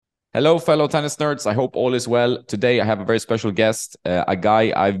Hello, fellow tennis nerds. I hope all is well. Today, I have a very special guest, a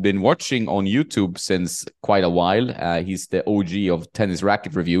guy I've been watching on YouTube since quite a while. He's the OG of tennis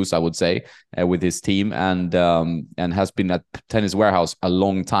racket reviews, I would say, with his team, and has been at Tennis Warehouse a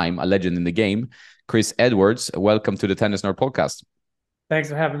long time, a legend in the game. Chris Edwards, welcome to the Tennis Nerd podcast. Thanks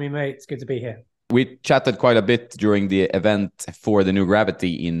for having me, mate. It's good to be here. We chatted quite a bit during the event for the new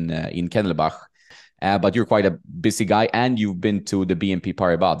Gravity in Kennelbach. But you're quite a busy guy, and you've been to the BNP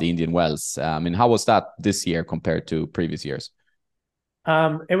Paribas, the Indian Wells. How was that this year compared to previous years?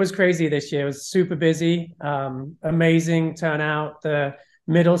 It was crazy this year. It was super busy. Amazing turnout. The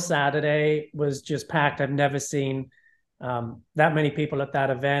middle Saturday was just packed. I've never seen that many people at that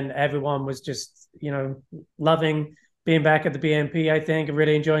event. Everyone was just, loving being back at the BNP, I think, and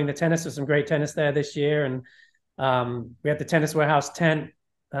really enjoying the tennis. There's some great tennis there this year. And we had the Tennis Warehouse tent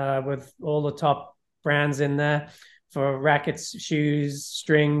with all the top brands in there for rackets, shoes,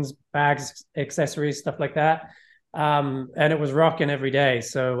 strings, bags, accessories, stuff like that. And it was rocking every day.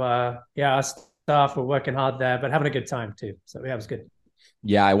 So yeah, our staff were working hard there, but having a good time too. So yeah, it was good.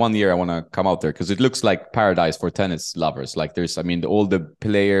 Yeah, one year I want to come out there because it looks like paradise for tennis lovers. Like all the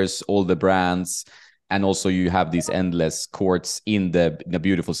players, all the brands, and also you have these endless courts in a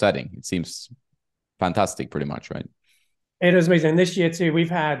beautiful setting. It seems fantastic, pretty much, right? It was amazing. This year too, we've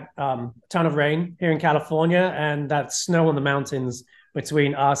had a ton of rain here in California, and that snow on the mountains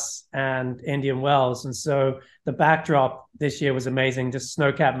between us and Indian Wells. And so the backdrop this year was amazing, just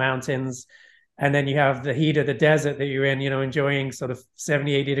snow-capped mountains. And then you have the heat of the desert that you're in, enjoying sort of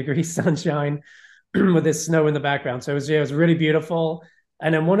 70, 80 degrees sunshine with this snow in the background. So it was really beautiful.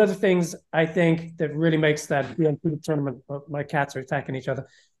 And then one of the things I think that really makes that BNP tournament, my cats are attacking each other.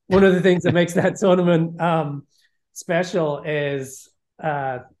 One of the things that makes that tournament special is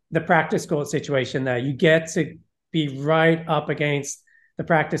the practice court situation there. You get to be right up against the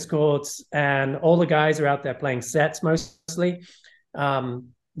practice courts, and all the guys are out there playing sets mostly.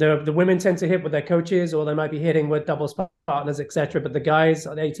 The women tend to hit with their coaches, or they might be hitting with doubles partners, etc. But the guys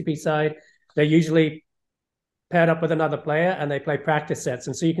on the ATP side, they're usually paired up with another player and they play practice sets.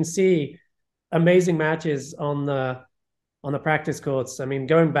 And so you can see amazing matches on the practice courts. I mean,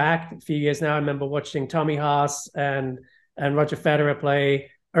 going back a few years now, I remember watching Tommy Haas and Roger Federer play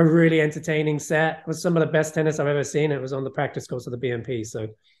a really entertaining set. It was some of the best tennis I've ever seen. It was on the practice courts of the BNP. So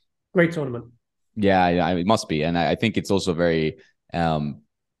great tournament. Yeah, it must be, and I think it's also very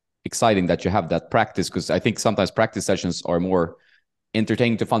exciting that you have that practice because I think sometimes practice sessions are more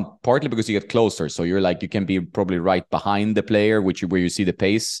entertaining to fun, partly because you get closer, so you can be probably right behind the player, where you see the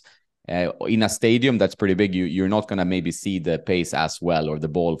pace. In a stadium that's pretty big, you're not gonna maybe see the pace as well or the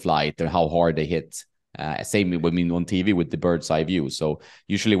ball flight or how hard they hit. Same on TV with the bird's eye view. So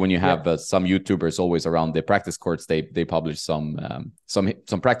usually when you have some YouTubers always around the practice courts, they publish some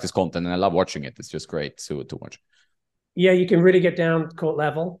practice content, and I love watching it. It's just great to watch. Yeah, you can really get down court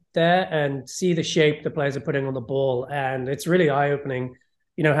level there and see the shape the players are putting on the ball. And it's really eye-opening,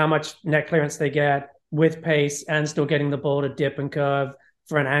 how much net clearance they get with pace and still getting the ball to dip and curve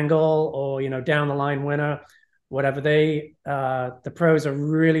for an angle or, down the line winner, whatever. The pros are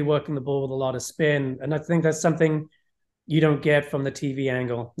really working the ball with a lot of spin. And I think that's something you don't get from the TV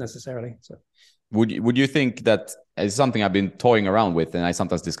angle necessarily. So would you think that is something I've been toying around with, and I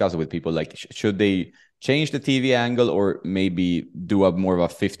sometimes discuss it with people, like should they change the TV angle or maybe do a more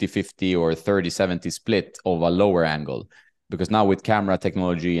of a 50-50 or 30-70 split of a lower angle? Because now with camera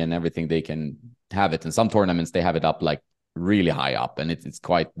technology and everything, they can have it. In some tournaments, they have it up like really high up, and it's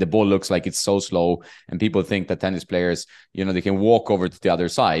quite, the ball looks like it's so slow, and people think that tennis players, they can walk over to the other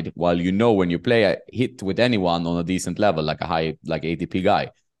side, while when you play a hit with anyone on a decent level, like a high, like ATP guy,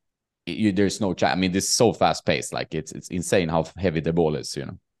 there's no chat. I mean, this is so fast paced, like it's insane how heavy the ball is.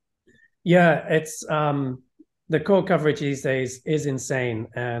 Yeah, it's the court coverage these days is insane.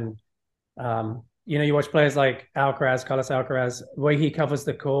 And you watch players like Carlos Alcaraz, where he covers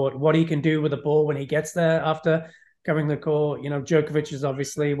the court, what he can do with the ball when he gets there after covering the court. Djokovic is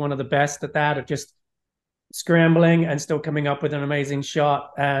obviously one of the best at that, of just scrambling and still coming up with an amazing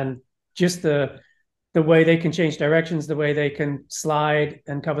shot. And just the way they can change directions, the way they can slide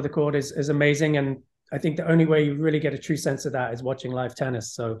and cover the court is amazing. And I think the only way you really get a true sense of that is watching live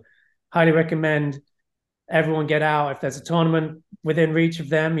tennis. So highly recommend everyone get out if there's a tournament within reach of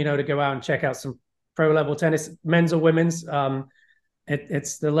them, to go out and check out some pro level tennis, men's or women's.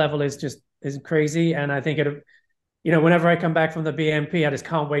 It's the level is crazy. And I think whenever I come back from the BNP, I just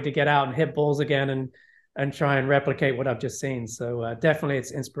can't wait to get out and hit balls again and try and replicate what I've just seen. So definitely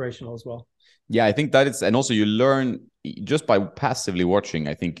it's inspirational as well. Yeah, I think that is, and also you learn just by passively watching.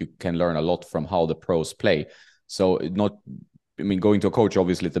 I think you can learn a lot from how the pros play. So I mean, going to a coach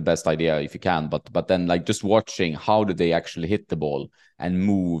obviously is the best idea if you can, but then like just watching how do they actually hit the ball and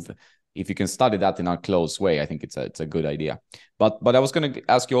move. If you can study that in a close way, I think it's a good idea. But I was going to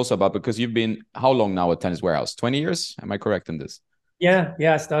ask you also about, because you've been how long now at Tennis Warehouse? 20 years? Am I correct in this? Yeah,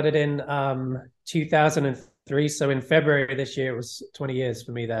 I started in 2003. So in February this year, it was 20 years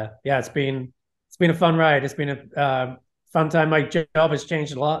for me there. Yeah, it's been a fun ride. It's been a fun time. My job has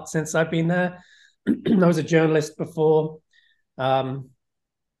changed a lot since I've been there. I was a journalist um,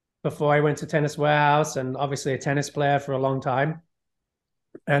 before I went to Tennis Warehouse, and obviously a tennis player for a long time.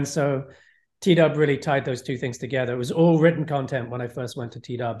 And so T-Dub really tied those two things together. It was all written content when I first went to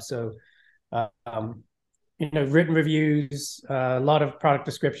T-Dub. So, um, written reviews, a lot of product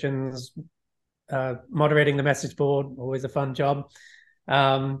descriptions, moderating the message board, always a fun job,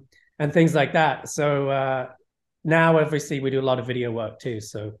 and things like that. So now, obviously, we do a lot of video work too.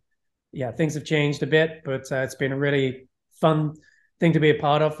 So yeah, things have changed a bit, but it's been a really fun thing to be a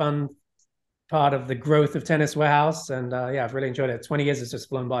part of, fun part of the growth of Tennis Warehouse. And yeah, I've really enjoyed it. 20 years has just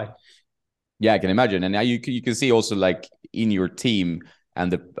flown by. Yeah, I can imagine. And now you can see also like in your team,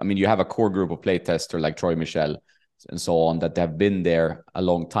 and I mean, you have a core group of playtester like Troy Michel and so on that have been there a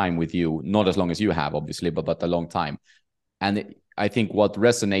long time with you, not as long as you have, obviously, but a long time. And I think what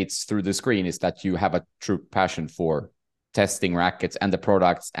resonates through the screen is that you have a true passion for testing rackets and the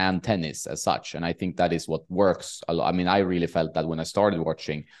products and tennis as such. And I think that is what works a lot. I mean, I really felt that when I started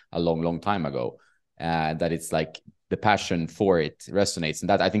watching a long time ago, that it's like the passion for it resonates. And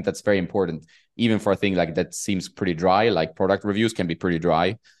that I think that's very important, even for a thing like that seems pretty dry, like product reviews can be pretty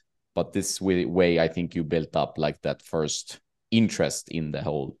dry. But this way, I think you built up like that first interest in the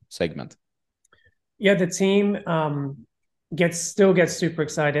whole segment. Yeah, the team still gets super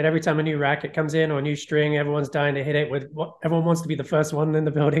excited every time a new racket comes in or a new string. Everyone's dying to hit it. Everyone wants to be the first one in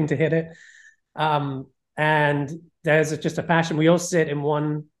the building to hit it. And there's just a passion. We all sit in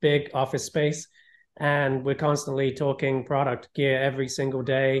one big office space, and we're constantly talking product gear every single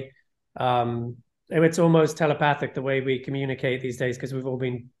day. It's almost telepathic the way we communicate these days, because we've all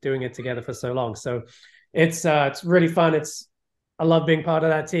been doing it together for so long. So it's really fun. I love being part of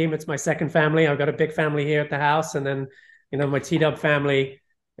that team. It's my second family. I've got a big family here at the house, and then my T-Dub family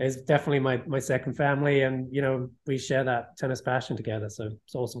is definitely my second family, and we share that tennis passion together. So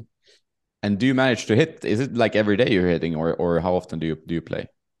it's awesome. And do you manage to hit? Is it like every day you're hitting, or how often do you play?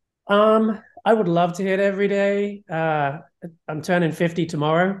 I would love to hit every day. I'm turning 50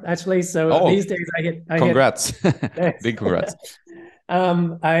 tomorrow, actually. So these days I hit. Congrats! Big congrats.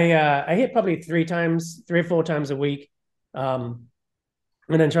 I hit probably 3 or 4 times a week, and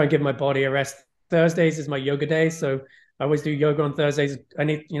then try and give my body a rest. Thursdays is my yoga day, so I always do yoga on Thursdays. I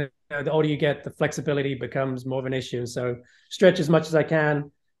need, the older you get, the flexibility becomes more of an issue. So stretch as much as I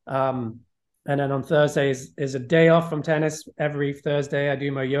can. And then on Thursdays is a day off from tennis. Every Thursday I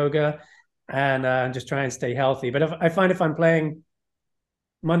do my yoga and just try and stay healthy. But I find if I'm playing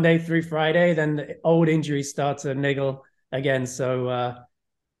Monday through Friday, then the old injuries start to niggle again. So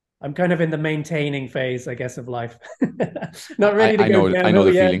I'm kind of in the maintaining phase, I guess, of life. Not ready to go downhill I know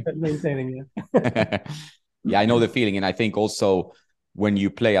the yet, feeling. but maintaining it. Yeah, I know the feeling. And I think also when you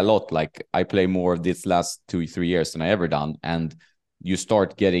play a lot, like I play more of this last 2-3 years than I ever done, and you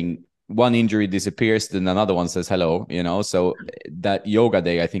start getting one injury disappears, then another one says hello, so that yoga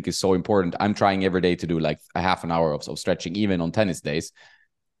day I think is so important. I'm trying every day to do like a half an hour of stretching, even on tennis days.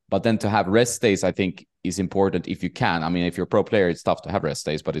 But then to have rest days, I think, is important if you can. I mean, if you're a pro player, it's tough to have rest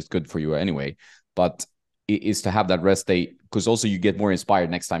days, but it's good for you anyway. But it is to have that rest day, because also you get more inspired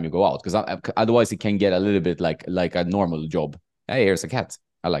next time you go out, because otherwise it can get a little bit like a normal job. Hey, here's a cat.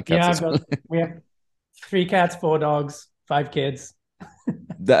 I like cats. Yeah, we have 3 cats, 4 dogs, 5 kids.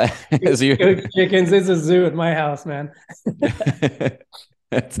 Chickens. It's a zoo at my house, man.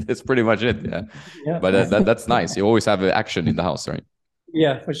 That's pretty much it. Yeah. But that's nice. You always have action in the house, right?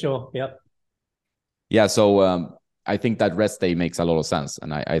 Yeah, for sure. Yep. Yeah. So I think that rest day makes a lot of sense,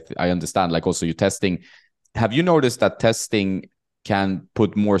 and I understand. Like also you testing. Have you noticed that testing can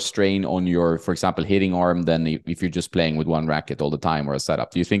put more strain on your, for example, hitting arm than if you're just playing with one racket all the time or a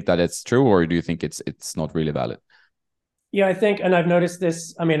setup? Do you think that it's true, or do you think it's not really valid? Yeah, I think, and I've noticed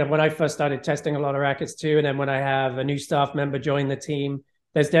this. I mean, when I first started testing a lot of rackets too, and then when I have a new staff member join the team,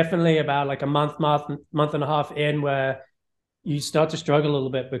 there's definitely about like a month and a half in where you start to struggle a little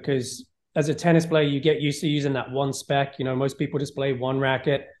bit, because as a tennis player, you get used to using that one spec. Most people just play one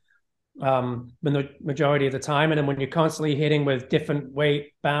racket the majority of the time. And then when you're constantly hitting with different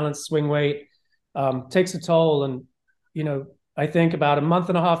weight, balance, swing weight, takes a toll. And, I think about a month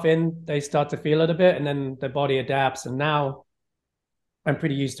and a half in, they start to feel it a bit, and then their body adapts. And now I'm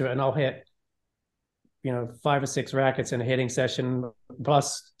pretty used to it, and I'll hit 5 or 6 rackets in a hitting session,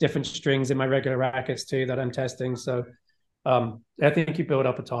 plus different strings in my regular rackets too that I'm testing. So I think you build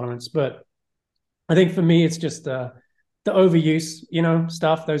up a tolerance. But I think for me, it's just the overuse,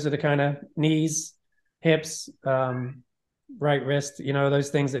 stuff. Those are the kind of knees, hips, right wrist, those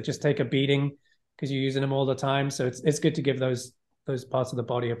things that just take a beating because you're using them all the time. So it's good to give those parts of the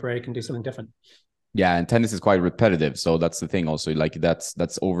body a break and do something different. Yeah, and tennis is quite repetitive, so that's the thing. Also, like that's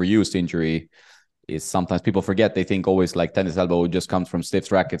overused injury is sometimes people forget. They think always like tennis elbow just comes from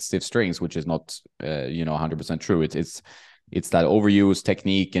stiff rackets, stiff strings, which is not 100% true. It's that overused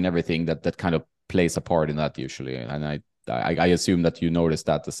technique and everything that kind of plays a part in that usually. And I assume that you notice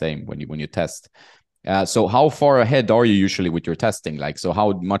that the same when you test. So how far ahead are you usually with your testing? Like, so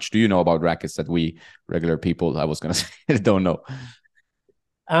how much do you know about rackets that we regular people, I was gonna say, don't know?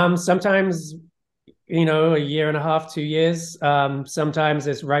 Sometimes a year and a half, 2 years. Sometimes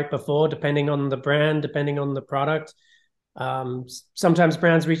it's right before, depending on the brand, depending on the product. Sometimes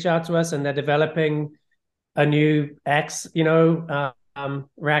brands reach out to us and they're developing a new X,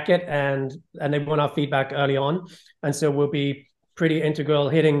 racket, and they want our feedback early on, and so we'll be pretty integral,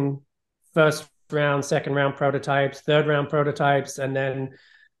 hitting first round, second round prototypes, third round prototypes, and then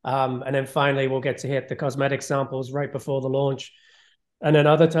finally we'll get to hit the cosmetic samples right before the launch. And then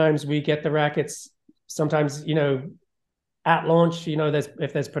other times we get the rackets sometimes, at launch,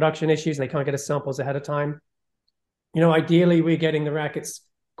 if there's production issues, they can't get us samples ahead of time. Ideally we're getting the rackets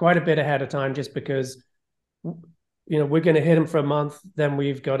quite a bit ahead of time, just because we're going to hit them for a month. Then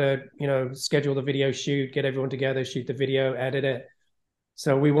we've got to, schedule the video shoot, get everyone together, shoot the video, edit it.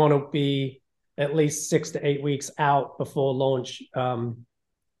 So we want to be at least 6 to 8 weeks out before launch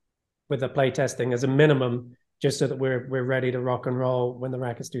with the play testing as a minimum, just so that we're ready to rock and roll when the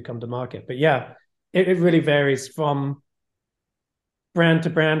rackets do come to market. But yeah, it really varies from brand to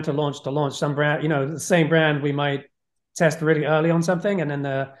brand, to launch to launch. Some brand, the same brand, we might test really early on something, and then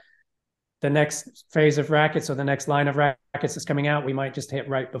the next phase of rackets or the next line of rackets that's coming out, we might just hit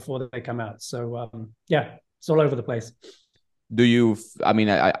right before they come out. So yeah, it's all over the place. Do you, I mean,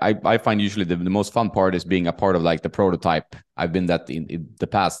 I find usually the most fun part is being a part of like the prototype. I've been that in the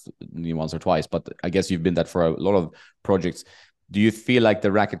past once or twice, but I guess you've been that for a lot of projects. Do you feel like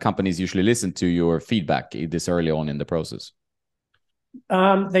the racket companies usually listen to your feedback this early on in the process?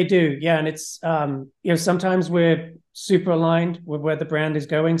 They do, yeah. And it's sometimes we're super aligned with where the brand is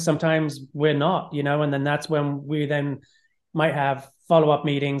going. Sometimes we're not, and then that's when we then might have follow-up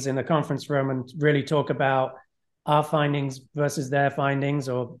meetings in the conference room and really talk about our findings versus their findings,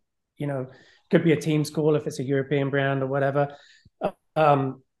 or could be a Teams call if it's a European brand or whatever.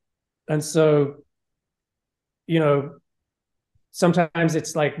 And so sometimes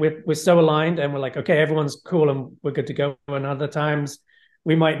it's like we're so aligned and we're like, okay, everyone's cool and we're good to go. And other times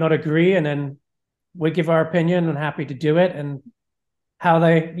we might not agree, and then we give our opinion and happy to do it. And how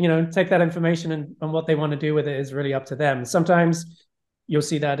they take that information and what they want to do with it is really up to them. Sometimes you'll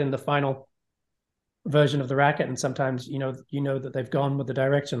see that in the final version of the racket, and sometimes that they've gone with the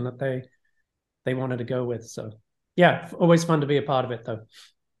direction that they wanted to go with. So yeah, always fun to be a part of it though.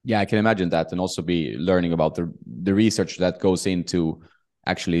 Yeah, I can imagine that, and also be learning about the research that goes into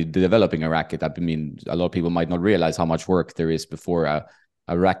actually developing a racket. I mean, a lot of people might not realize how much work there is before a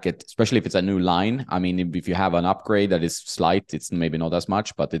racket, especially if it's a new line. I mean, if you have an upgrade that is slight, it's maybe not as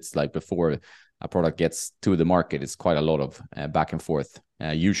much, but it's like before a product gets to the market, it's quite a lot of back and forth.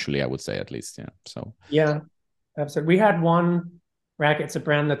 Usually, I would say, at least. Yeah. So yeah, absolutely. We had one racket. It's a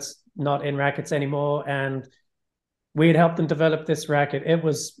brand that's not in rackets anymore, and we had helped them develop this racket. It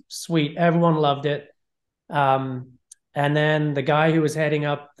was sweet. Everyone loved it. And then the guy who was heading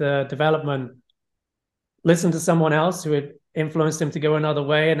up the development listened to someone else who had influenced him to go another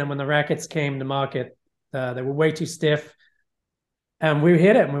way. And then when the rackets came to market, they were way too stiff. And we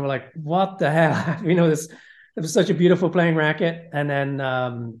hit it and we were like, what the hell? It was such a beautiful playing racket. And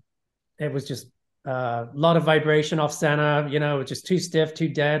then it was just a lot of vibration off center, just too stiff, too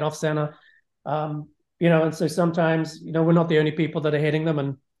dead off center. And so sometimes, we're not the only people that are hitting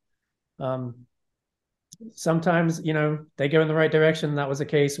them. And sometimes, they go in the right direction. That was a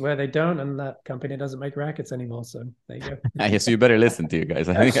case where they don't, and that company doesn't make rackets anymore. So there you go. yeah, so you better listen to you guys.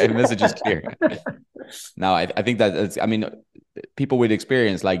 I think the message is clear. Now, I think that people with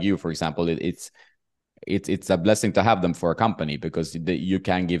experience like you, for example, it's a blessing to have them for a company, because you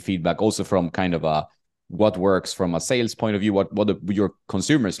can give feedback also from kind of what works from a sales point of view, what your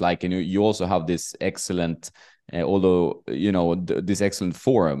consumers like, and you also have this excellent, this excellent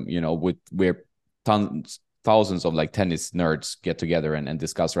forum, where thousands of like tennis nerds get together and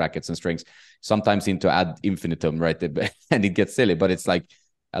discuss rackets and strings, sometimes into ad infinitum, right? And it gets silly, but it's like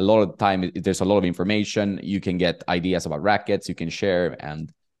a lot of time there's a lot of information. You can get ideas about rackets you can share,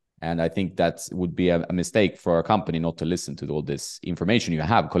 and I think that would be a mistake for a company not to listen to all this information you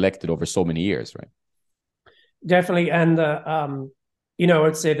have collected over so many years, right? Definitely. And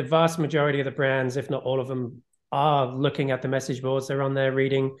I'd say the vast majority of the brands, if not all of them, are looking at the message boards. They're on there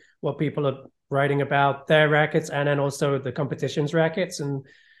reading what people are writing about their rackets, and then also the competition's rackets, and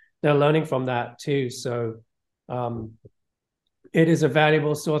they're learning from that too. So it is a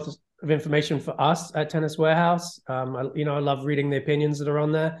valuable source of information for us at Tennis Warehouse. I love reading the opinions that are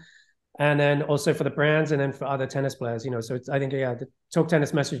on there, and then also for the brands, and then for other tennis players. So I think the Talk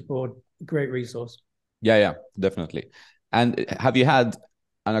Tennis message board, great resource. Yeah, definitely. And have you had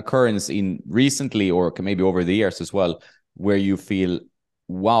an occurrence in recently, or maybe over the years as well, where you feel,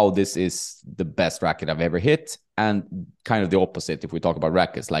 wow, this is the best racket I've ever hit, and kind of the opposite if we talk about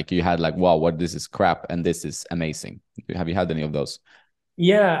rackets, like you had like, wow, what, this is crap and this is amazing? Have you had any of those?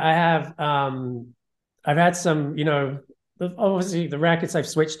 Yeah, I have. I've had some, obviously the rackets I've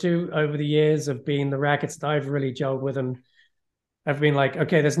switched to over the years have been the rackets that I've really gelled with, and I've been like,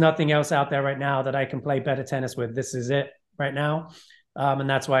 okay, there's nothing else out there right now that I can play better tennis with. This is it right now. And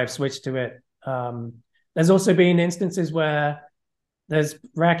that's why I've switched to it. There's also been instances where there's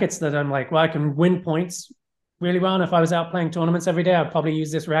rackets that I'm like, well, I can win points really well. And if I was out playing tournaments every day, I'd probably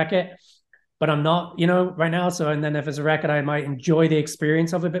use this racket, but I'm not, right now. So, and then if there's a racket, I might enjoy the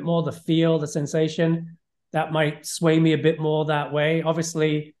experience of it a bit more, the feel, the sensation, that might sway me a bit more that way.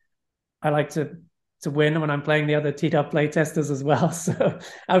 Obviously, I like to win when I'm playing the other teed up play testers as well. So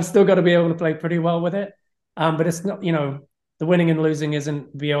I've still got to be able to play pretty well with it. But it's not, the winning and losing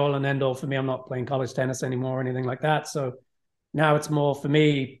isn't be all and end all for me. I'm not playing college tennis anymore or anything like that. So now it's more for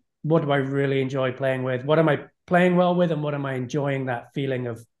me, what do I really enjoy playing with? What am I playing well with? And what am I enjoying that feeling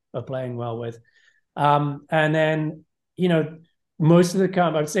of playing well with? And then, most of I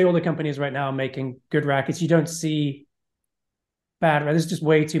would say all the companies right now are making good rackets. You don't see bad, there's just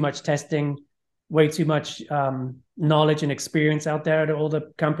way too much testing, way too much knowledge and experience out there at all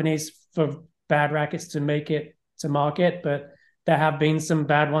the companies for bad rackets to make it to market. But there have been some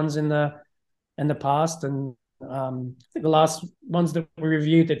bad ones in the past, and I think the last ones that we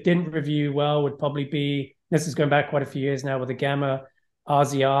reviewed that didn't review well would probably be, this is going back quite a few years now, with the Gamma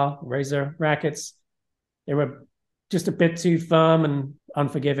RZR Razor rackets. They were just a bit too firm and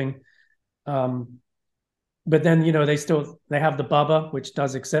unforgiving. But then, they have the Bubba, which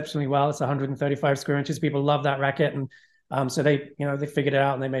does exceptionally well. It's 135 square inches. People love that racket. And so they figured it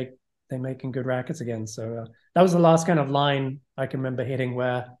out, and they're making good rackets again. So that was the last kind of line I can remember hitting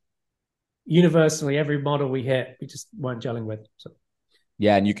where universally every model we hit, we just weren't gelling with. So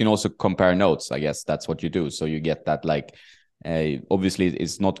yeah, and you can also compare notes. I guess that's what you do. So you get that, like, obviously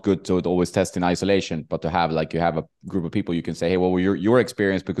it's not good to always test in isolation, but to have, like, you have a group of people you can say, hey, well, your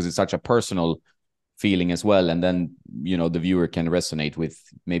experience, because it's such a personal feeling as well, and then the viewer can resonate with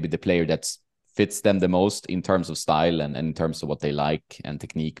maybe the player that fits them the most in terms of style and in terms of what they like and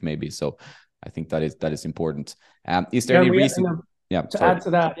technique, maybe. So I think that is important. Is there any reason? Add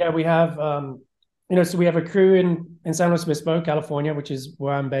to that, we have so we have a crew in San Luis Obispo, California, which is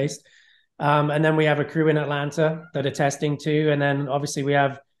where I'm based, and then we have a crew in Atlanta that are testing too, and then obviously we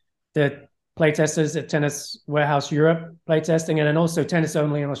have the play testers at Tennis Warehouse Europe play testing, and then also Tennis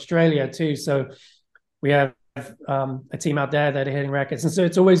Only in Australia too. So we have a team out there that are hitting rackets, and so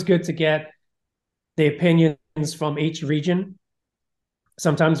it's always good to get the opinions from each region.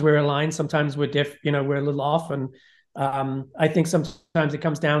 Sometimes we're aligned, sometimes we're we're a little off, and I think sometimes it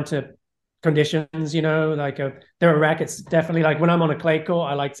comes down to conditions. Like there are rackets, definitely, like when I'm on a clay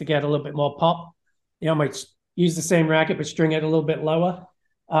court, I like to get a little bit more pop. I might use the same racket but string it a little bit lower,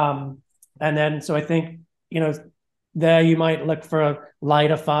 and then so I think there you might look for a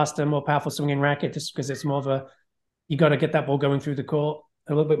lighter, faster, more powerful swinging racket, just because it's more of you got to get that ball going through the court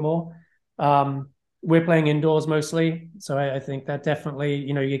a little bit more. We're playing indoors mostly, so I think that definitely,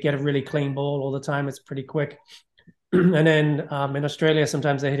 you get a really clean ball all the time. It's pretty quick. And then in Australia,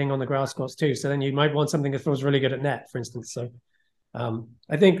 sometimes they're hitting on the grass courts too. So then you might want something that feels really good at net, for instance. So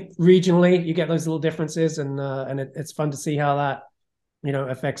I think regionally you get those little differences, and it's fun to see how that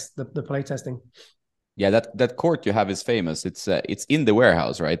affects the play testing. Yeah, that court you have is famous. It's in the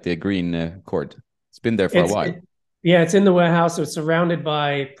warehouse, right? The green court. It's been there for a while. It's in the warehouse. So it's surrounded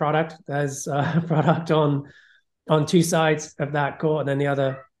by product. There's product on two sides of that court, and then the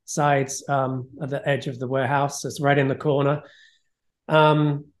other sides at the edge of the warehouse. It's right in the corner.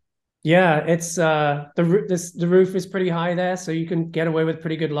 It's the roof is pretty high there, so you can get away with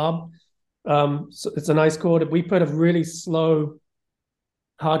pretty good lob. So it's a nice court. We put a really slow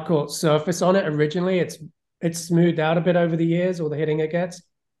hard court surface on it originally. It's smoothed out a bit over the years, all the hitting it gets.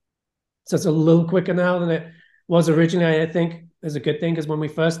 So it's a little quicker now than it was originally. I think is a good thing, because when we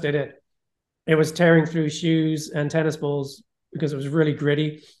first did it, it was tearing through shoes and tennis balls because it was really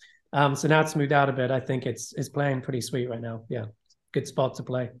gritty. So now it's smoothed out a bit. I think it's playing pretty sweet right now. Yeah, good spot to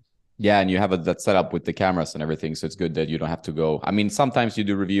play. Yeah, and you have that set up with the cameras and everything, so it's good that you don't have to go. I mean, sometimes you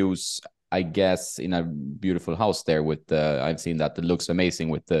do reviews, I guess, in a beautiful house there with the. I've seen that it looks amazing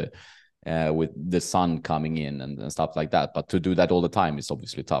with the sun coming in and stuff like that. But to do that all the time is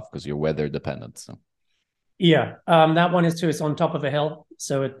obviously tough because you're weather dependent. So Yeah, that one is too. It's on top of a hill,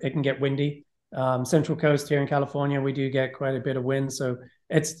 so it can get windy. Central Coast here in California, we do get quite a bit of wind, so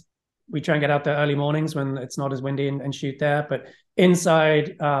we try and get out there early mornings when it's not as windy and shoot there. But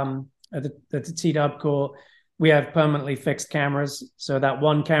inside at the T-Dub court, we have permanently fixed cameras. So that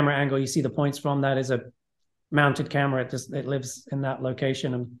one camera angle you see the points from, that is a mounted camera. It lives in that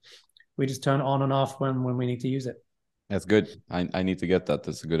location, and we just turn it on and off when we need to use it. that's good. I need to get that.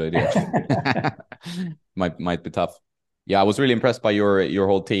 That's a good idea. might be tough. Yeah, I was really impressed by your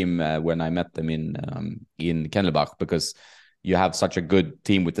whole team when I met them in Kennelbach, because you have such a good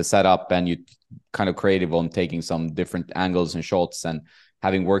team with the setup, and you kind of creative on taking some different angles and shots. And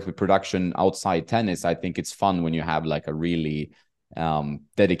having worked with production outside tennis, I think it's fun when you have like a really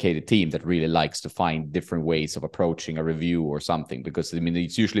dedicated team that really likes to find different ways of approaching a review or something, because I mean,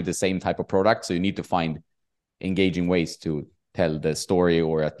 it's usually the same type of product. So you need to find engaging ways to tell the story,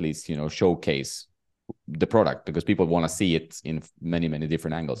 or at least, showcase the product, because people want to see it in many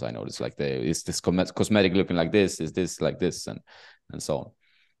different angles. I noticed, like, is this cosmetic looking like this, is this like this, and so on.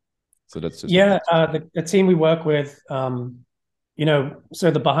 So that's just the team we work with, so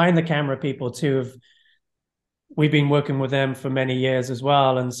the behind the camera people too, we've been working with them for many years as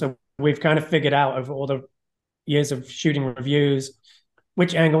well, and so we've kind of figured out over all the years of shooting reviews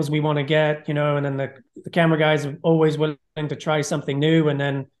which angles we want to get, and then the camera guys are always willing to try something new, and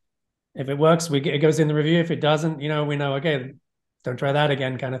then if it works, it goes in the review. If it doesn't, we know, okay, don't try that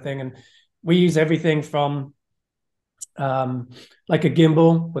again, kind of thing. And we use everything from like a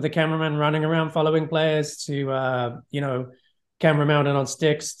gimbal with a cameraman running around following players to, camera mounted on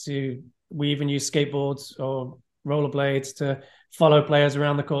sticks, to we even use skateboards or rollerblades to follow players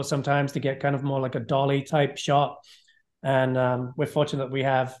around the court sometimes to get kind of more like a dolly type shot. And we're fortunate we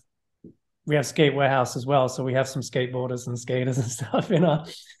have Skate Warehouse as well. So we have some skateboarders and skaters and stuff in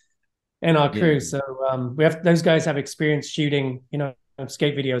our crew. Yeah. So those guys have experience shooting,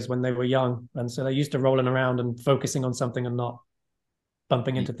 skate videos when they were young. And so they're used to rolling around and focusing on something and not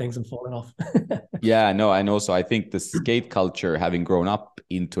bumping into things and falling off. Yeah, no, and also I think the skate culture, having grown up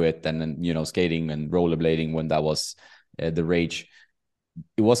into it, and then, skating and rollerblading when that was the rage,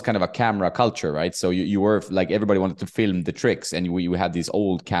 it was kind of a camera culture, right? So you were like, everybody wanted to film the tricks, and we had these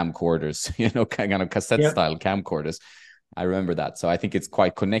old camcorders, kind of cassette style camcorders. I remember that. So I think it's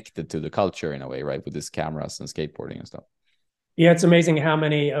quite connected to the culture in a way, right? With these cameras and skateboarding and stuff. Yeah, it's amazing how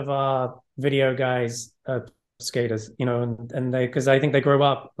many of our video guys are skaters, and because I think they grow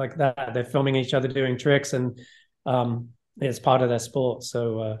up like that. They're filming each other doing tricks, and it's part of their sport.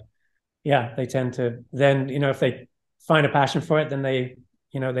 So they tend to then, if they find a passion for it, then they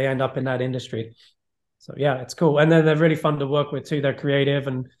end up in that industry. So yeah, it's cool. And then they're really fun to work with too. They're creative,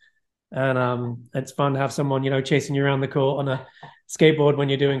 and it's fun to have someone, chasing you around the court on a skateboard when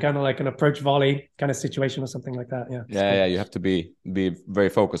you're doing kind of like an approach volley kind of situation or something like that. Yeah. Yeah. Cool. Yeah. You have to be very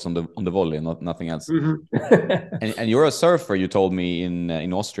focused on the volley and nothing else. Mm-hmm. and you're a surfer, you told me,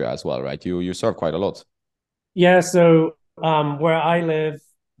 in Austria as well, right? You surf quite a lot. Yeah. So where I live,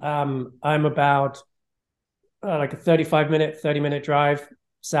 I'm about like a 30-minute drive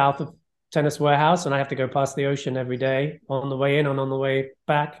south of Tennis Warehouse, and I have to go past the ocean every day on the way in and on the way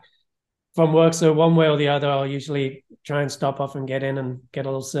back from work. So one way or the other, I'll usually try and stop off and get in and get a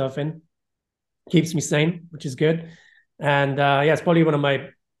little surf in. Keeps me sane, which is good. And it's probably one of my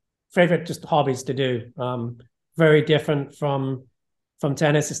favorite just hobbies to do. Very different from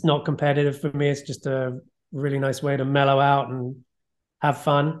tennis. It's not competitive for me. It's just a really nice way to mellow out and have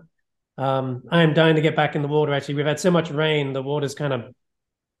fun. I am dying to get back in the water. Actually, we've had so much rain. The water's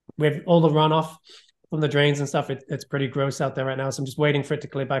with all the runoff from the drains and stuff. It's pretty gross out there right now. So I'm just waiting for it to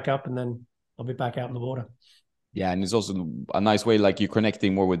clear back up, and then I'll be back out in the water. Yeah, and it's also a nice way, like, you're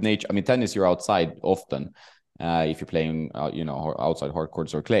connecting more with nature. I mean, tennis, you're outside often if you're playing, outside hard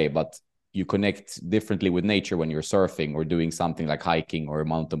courts or clay, but you connect differently with nature when you're surfing or doing something like hiking or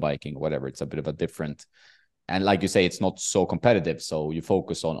mountain biking or whatever. It's a bit of a different. And like you say, it's not so competitive, so you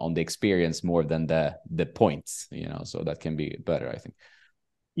focus on the experience more than the points, so that can be better, I think.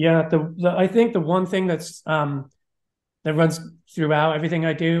 Yeah, I think the one thing that's that runs throughout everything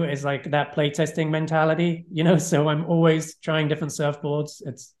I do is like that playtesting mentality, so I'm always trying different surfboards.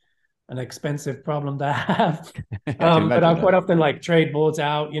 It's an expensive problem to have. I can But imagine I'll that. quite often like trade boards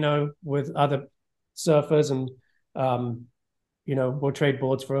out, with other surfers, and we'll trade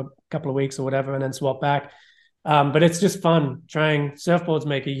boards for a couple of weeks or whatever, and then swap back. But it's just fun trying. Surfboards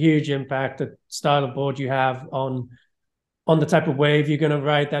make a huge impact. The style of board you have on the type of wave you're going to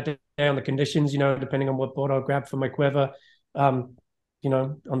ride that day, on the conditions, depending on what board I'll grab for my quiver. On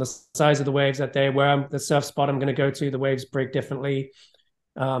the size of the waves that day, the surf spot I'm going to go to, the waves break differently.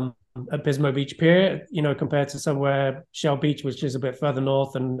 At Pismo Beach Pier, compared to somewhere Shell Beach, which is a bit further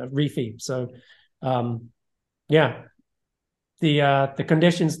north and reefy. So, yeah, the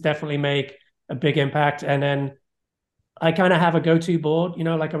conditions definitely make a big impact. And then I kind of have a go-to board,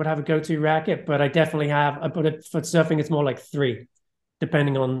 like I would have a go-to racket, but I put it for surfing. It's more like 3,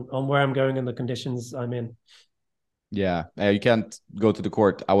 depending on where I'm going and the conditions I'm in. Yeah, you can't go to the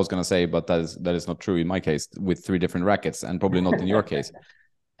court, I was going to say, but that is not true in my case with 3 different rackets, and probably not in your case.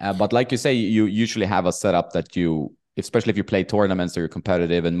 But like you say, you usually have a setup that you, especially if you play tournaments or you're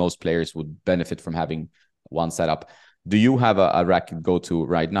competitive, and most players would benefit from having one setup. Do you have a racket go-to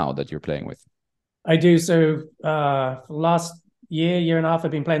right now that you're playing with? I do. So for the last year and a half,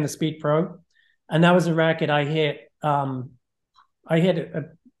 I've been playing the Speed Pro, and that was a racket I hit. I hit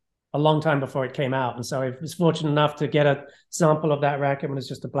a long time before it came out, and so I was fortunate enough to get a sample of that racket when it's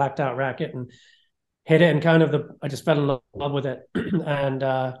just a blacked out racket, and hit it, and I just fell in love with it,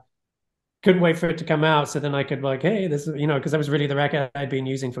 and couldn't wait for it to come out. So then I could like, hey, this is, because that was really the racket I'd been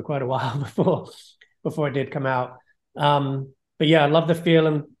using for quite a while before it did come out. But yeah, I love the feel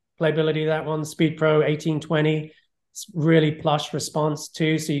and playability of that one. Speed Pro 1820. It's really plush response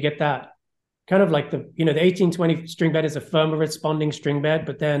too. So you get that kind of like the 1820 string bed is a firmer responding string bed,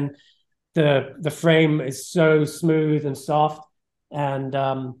 but then the frame is so smooth and soft. And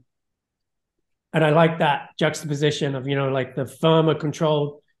I like that juxtaposition of, like the firmer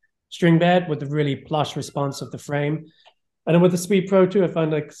controlled string bed with the really plush response of the frame. And then with the Speed Pro too, I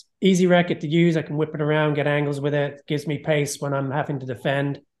find like easy racket to use. I can whip it around, get angles with it. It gives me pace when I'm having to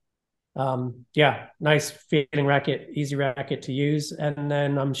defend. Yeah, nice feeling racket, easy racket to use. And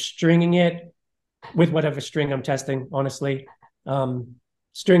then I'm stringing it with whatever string I'm testing, honestly.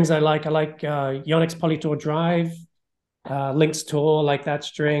 Strings I like Yonex Polytour Drive, Lynx Tour, like that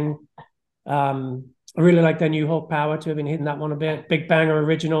string. I really like their new Hawk Power too. I've been hitting that one a bit. Big Banger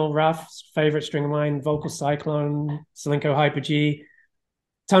Original Rough, favorite string of mine. Vocal Cyclone, Solinco Hyper G.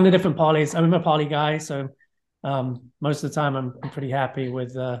 Ton of different polys. I'm a poly guy, so most of the time I'm pretty happy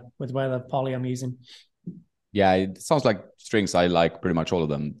with where the poly I'm using. Yeah, it sounds like strings. I like pretty much all of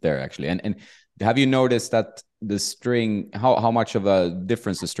them there, actually. And have you noticed that the string, how much of a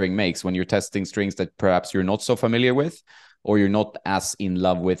difference the string makes when you're testing strings that perhaps you're not so familiar with, or you're not as in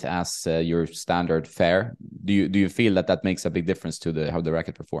love with as your standard fare? Do you feel that makes a big difference to how the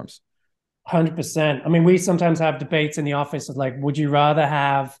racket performs? 100%. I mean, we sometimes have debates in the office of like, would you rather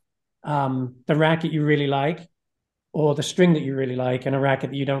have the racket you really like, or the string that you really like, and a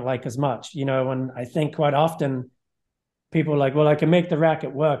racket that you don't like as much? And I think quite often people are like, well, I can make the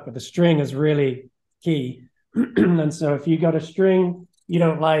racket work, but the string is really key. And so if you got a string you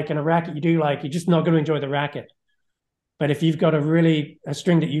don't like and a racket you do like, you're just not going to enjoy the racket. But if you've got a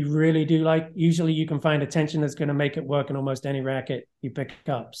string that you really do like, usually you can find a tension that's going to make it work in almost any racket you pick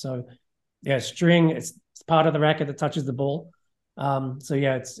up. So yeah, string, it's part of the racket that touches the ball. So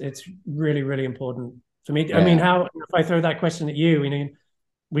yeah, it's really, really important for me. Yeah. I mean, if I throw that question at you,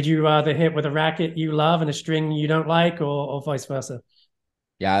 would you rather hit with a racket you love and a string you don't like, or vice versa?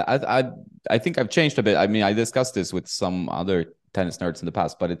 Yeah, I think I've changed a bit. I mean, I discussed this with some other tennis nerds in the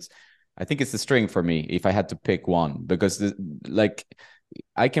past, but I think it's the string for me if I had to pick one, because like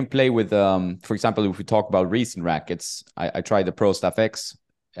I can play with for example, if we talk about recent rackets, I tried the Pro Staff X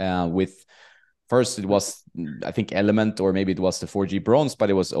with, first it was I think Element, or maybe it was the 4G Bronze, but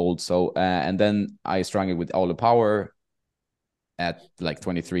it was old. So and then I strung it with all the power at like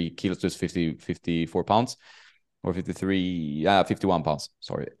 23 kilos to 54 pounds, or 51 pounds,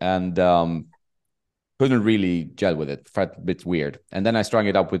 sorry. And couldn't really gel with it, felt a bit weird. And then I strung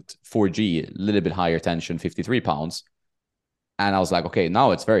it up with 4G, a little bit higher tension, 53 pounds. And I was like, okay,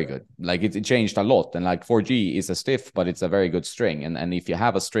 now it's very good. Like it changed a lot. And like 4G is a stiff, but it's a very good string. And if you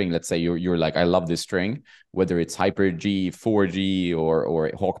have a string, let's say you're like, I love this string, whether it's Hyper G, 4G,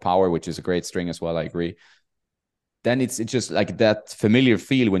 or Hawk Power, which is a great string as well, I agree. Then it's just like that familiar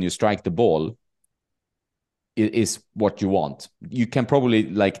feel when you strike the ball is what you want. You can probably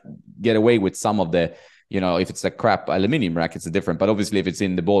like get away with some of the, if it's a crap aluminium racket, it's different. But obviously, if it's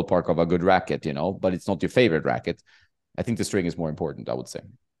in the ballpark of a good racket, but it's not your favorite racket, I think the string is more important, I would say.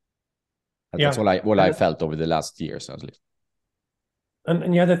 That's what I felt over the last years, at least.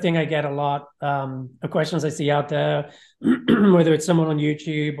 And the other thing I get a lot of questions I see out there, whether it's someone on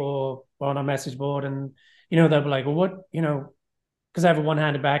YouTube or on a message board, and they'll be like, "Well, what because I have a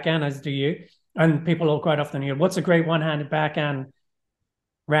one-handed backhand, as do you." And people will quite often, "What's a great one-handed backhand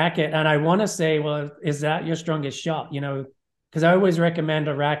racket?" And I want to say, "Well, is that your strongest shot?" Because I always recommend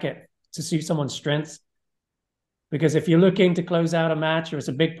a racket to suit someone's strengths. Because if you're looking to close out a match or it's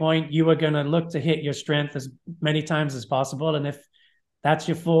a big point, you are going to look to hit your strength as many times as possible. And if that's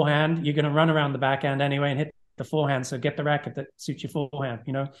your forehand, you're going to run around the backhand anyway and hit the forehand. So get the racket that suits your forehand.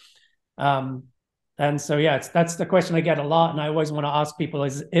 Um, and so, yeah, that's the question I get a lot. And I always want to ask people,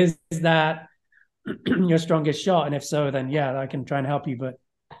 is that your strongest shot? And if so, then yeah, I can try and help you. But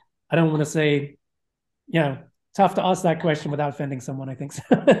I don't want to say, tough to ask that question without offending someone, I think,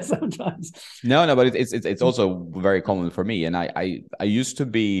 sometimes. No, but it's also very common for me. And I used to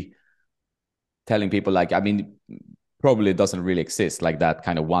be telling people, like, I mean, probably it doesn't really exist like that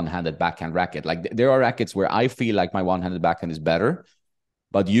kind of one-handed backhand racket. Like there are rackets where I feel like my one-handed backhand is better,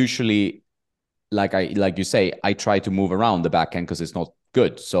 but usually, like you say, I try to move around the backhand because it's not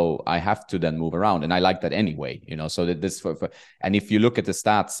good, so I have to then move around, and I like that anyway. So that this and if you look at the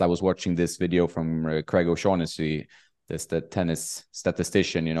stats, I was watching this video from Craig O'Shaughnessy, this the tennis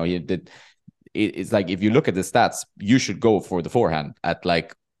statistician. He did. It's like, if you look at the stats, you should go for the forehand at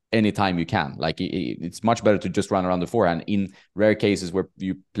like anytime you can. Like it's much better to just run around the forehand. In rare cases where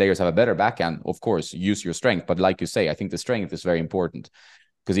you players have a better backhand, of course, use your strength. But like you say, I think the strength is very important.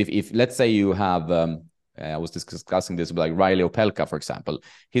 Because if let's say you have, I was discussing this with like Riley Opelka, for example,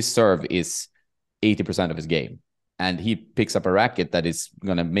 his serve is 80% of his game, and he picks up a racket that is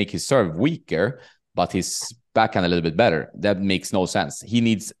going to make his serve weaker, but his backhand a little bit better. That makes no sense. He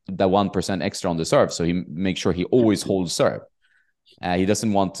needs the 1% extra on the serve, so he makes sure he always holds serve. He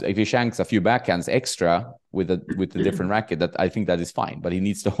doesn't want, if he shanks a few backhands extra with a different racket, that I think that is fine, but he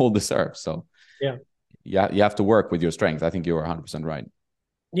needs to hold the serve. So Yeah. You have to work with your strength. I think you're 100% right.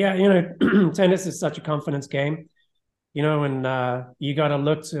 Yeah, tennis is such a confidence game, and you got to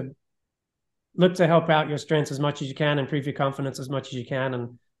look to help out your strengths as much as you can, improve your confidence as much as you can,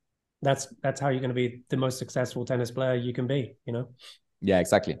 and that's how you're going to be the most successful tennis player you can be. Yeah,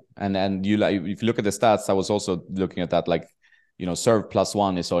 exactly. And you, like, if you look at the stats, I was also looking at that, like, serve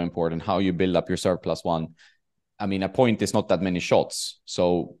 +1 is so important. How you build up your serve +1. I mean, a point is not that many shots,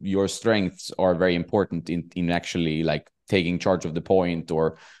 so your strengths are very important in actually like taking charge of the point,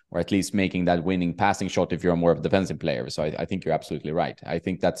 or at least making that winning passing shot if you're more of a defensive player. So I think you're absolutely right. I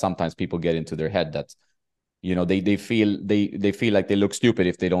think that sometimes people get into their head that they feel like they look stupid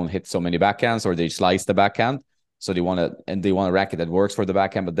if they don't hit so many backhands, or they slice the backhand. So they want a racket that works for the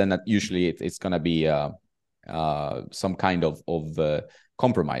backhand, but then that usually it's gonna be some kind of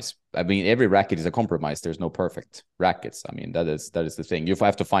compromise. I mean, every racket is a compromise. There's no perfect rackets. I mean, that is the thing. You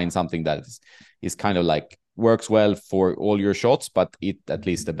have to find something that is kind of like works well for all your shots, but it at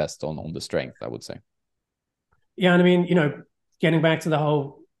least the best on the strength, I would say. Yeah, and I mean, getting back to the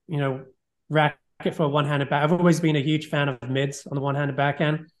whole, racket for a one-handed back, I've always been a huge fan of mids on the one-handed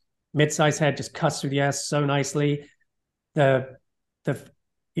backhand. Mid-size head just cuts through the air so nicely. The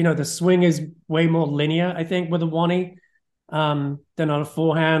the swing is way more linear, I think, with a one-y than on a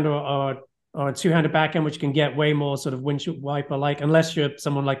forehand or a two-handed backhand, which can get way more sort of windshield wiper like, unless you're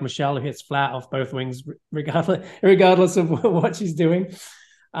someone like Michelle who hits flat off both wings, regardless of what she's doing.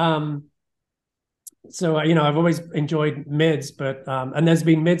 So I've always enjoyed mids, but and there's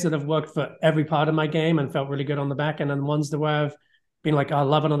been mids that have worked for every part of my game and felt really good on the backhand, and ones that where I've been like, I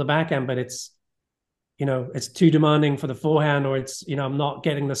love it on the backhand, but it's too demanding for the forehand, or it's, I'm not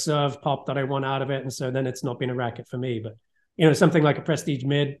getting the serve pop that I want out of it. And so then it's not been a racket for me. But, something like a prestige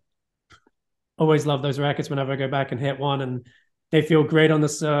mid, always love those rackets whenever I go back and hit one, and they feel great on the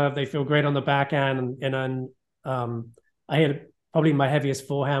serve. They feel great on the backhand. And I hit probably my heaviest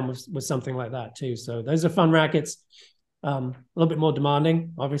forehand was something like that too. So those are fun rackets. A little bit more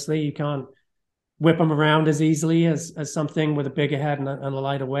demanding. Obviously, you can't whip them around as easily as something with a bigger head and a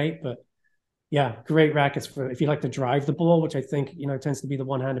lighter weight, but yeah, great rackets for if you like to drive the ball, which I think tends to be the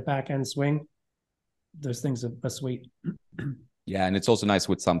one-handed backhand swing. Those things are sweet. Yeah, and it's also nice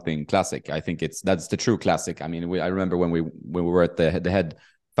with something classic. I think that's the true classic. I mean, I remember when we were at the head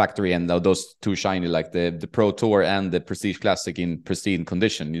factory, and those two shiny, like the Pro Tour and the Prestige Classic in pristine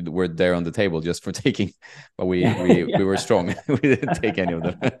condition, you were there on the table just for taking, but we were strong. We didn't take any of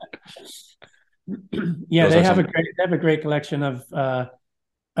them. Yeah, they have a great collection of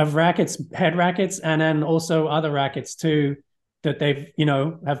rackets, head rackets, and then also other rackets too that they've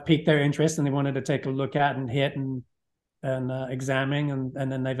have piqued their interest and they wanted to take a look at and hit and examine,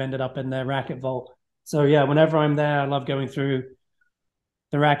 and then they've ended up in their racket vault. So yeah, whenever I'm there, I love going through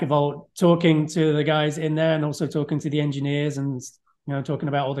the racquet vault, talking to the guys in there, and also talking to the engineers, and talking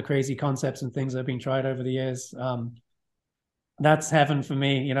about all the crazy concepts and things that have been tried over the years. That's heaven for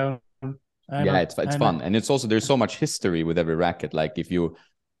me. Yeah, it's fun, and it's also there's so much history with every racket. Like if you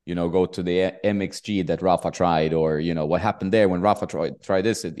go to the MXG that Rafa tried, or what happened there when Rafa tried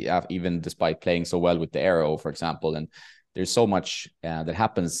this, even despite playing so well with the Aero, for example. And there's so much that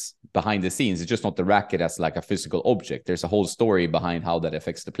happens behind the scenes. It's just not the racket as like a physical object. There's a whole story behind how that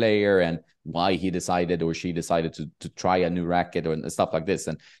affects the player and why he decided or she decided to try a new racket or stuff like this,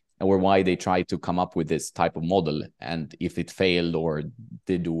 or why they tried to come up with this type of model, and if it failed or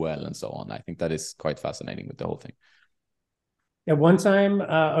did do well, and so on. I think that is quite fascinating with the whole thing. Yeah, one time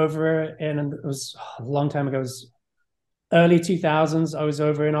and it was a long time ago, it was early 2000s. I was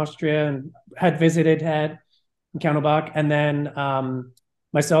over in Austria and had visited in Kennelbach, and then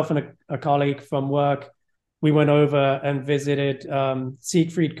myself and a colleague from work, we went over and visited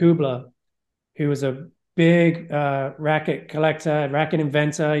Siegfried Kubler, who was a big racket collector, racket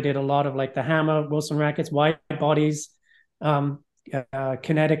inventor. He did a lot of like the Hammer, Wilson rackets, wide bodies,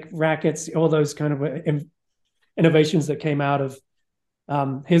 kinetic rackets, all those kind of innovations that came out of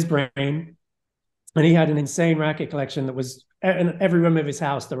his brain. And he had an insane racket collection that was in every room of his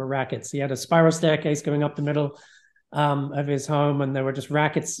house. There were rackets. He had a spiral staircase going up the middle of his home, and there were just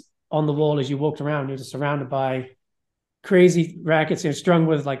rackets on the wall as you walked around. You're just surrounded by crazy rackets, strung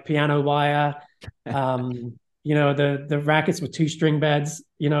with like piano wire. The rackets with 2 string beds.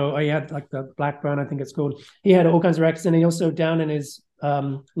 He had like the Blackburn, I think it's called. He had all kinds of rackets, and he also down in his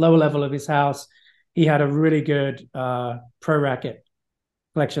lower level of his house, he had a really good pro racket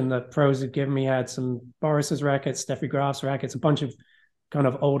collection that pros had given me. He had some Boris's rackets, Steffi Graf's rackets, a bunch of kind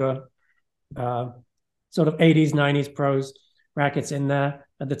of older sort of 80s, 90s pros rackets in there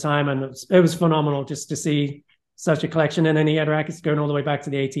at the time. And it was phenomenal just to see such a collection. And then he had rackets going all the way back to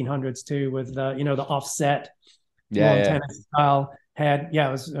the 1800s too, with the offset lawn tennis style head. Yeah,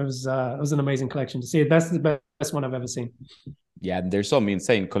 it was an amazing collection to see. That's the best one I've ever seen. Yeah, there's some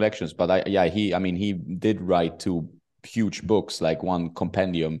insane collections, but he did write 2 huge books, like one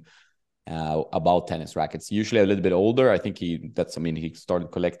compendium about tennis rackets. Usually a little bit older. I think he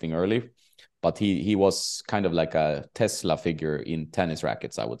started collecting early, but he was kind of like a Tesla figure in tennis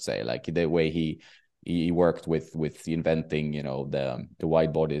rackets, I would say. Like the way he worked with inventing, the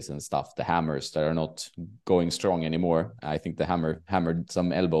wide bodies and stuff, the hammers that are not going strong anymore. I think the hammer hammered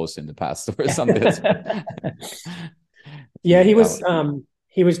some elbows in the past or something. Yeah,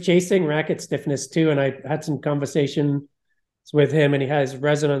 he was chasing racket stiffness too, and I had some conversations with him, and he has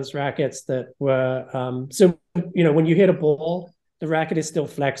resonance rackets that were when you hit a ball, the racket is still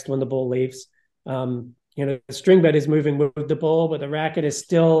flexed when the ball leaves. The string bed is moving with the ball, but the racket is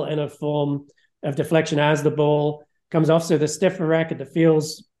still in a form of deflection as the ball comes off. So the stiffer racket that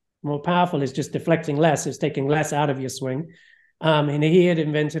feels more powerful is just deflecting less. It's taking less out of your swing. And he had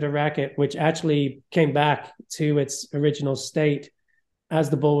invented a racket which actually came back to its original state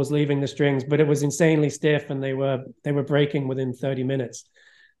as the ball was leaving the strings, but it was insanely stiff, and they were breaking within 30 minutes.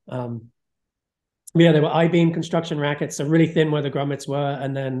 They were I-beam construction rackets, so really thin where the grommets were,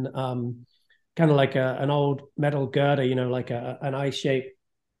 and then kind of like an old metal girder, like an I shape.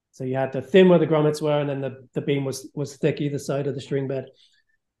 So you had the thin where the grommets were, and then the beam was thick either side of the string bed.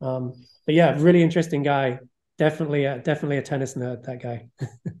 But yeah, really interesting guy. Definitely a tennis nerd, that guy.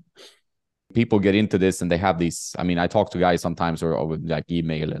 People get into this and they have these. I mean, I talk to guys sometimes or with like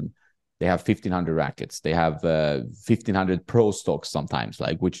email, and they have 1,500 rackets. They have 1,500 pro stocks sometimes,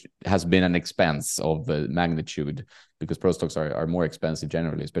 like, which has been an expense of magnitude, because pro stocks are more expensive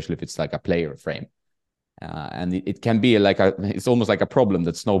generally, especially if it's like a player frame. And it can be it's almost like a problem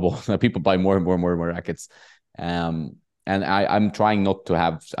that snowballs. People buy more and more rackets. And I'm trying not to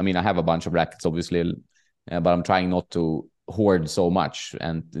have. I mean, I have a bunch of rackets, obviously, but I'm trying not to hoard so much.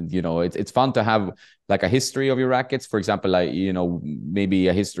 And it's fun to have like a history of your rackets, for example, like maybe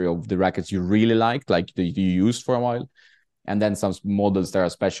a history of the rackets you really liked, like you used for a while, and then some models that are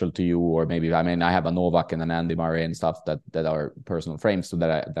special to you, or maybe I have a Novak and an Andy Murray and stuff that are personal frames, so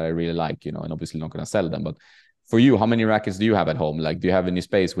that I really like, and obviously not going to sell them. But for you, how many rackets do you have at home? Like, do you have any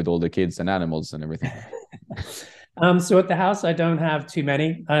space with all the kids and animals and everything? So at the house, I don't have too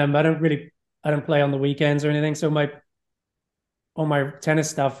many. I don't play on the weekends or anything. So all my tennis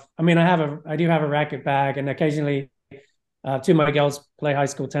stuff. I mean, I do have a racket bag, and occasionally 2 of my girls play high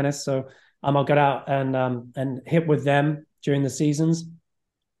school tennis. So I'll get out and hit with them during the seasons.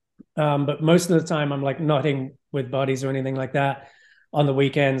 But most of the time I'm like not hitting with buddies or anything like that on the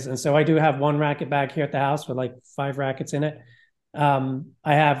weekends. And so I do have 1 racket bag here at the house with like 5 rackets in it. I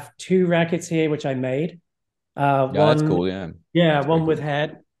have 2 rackets here, which I made. Yeah, that's One, cool. Yeah, yeah, that's very one with cool.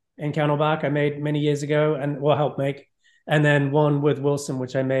 head in Kennelbach I made many years ago and well helped make, and then one with Wilson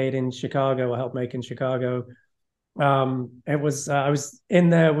which I made in Chicago. I helped make in Chicago. It was I was in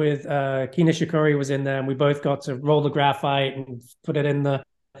there with Kina Shikori was in there, and we both got to roll the graphite and put it in the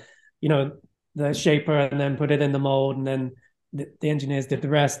you know the shaper, and then put it in the mold, and then the engineers did the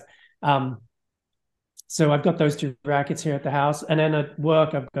rest. Um, so I've got those two rackets here at the house, and then at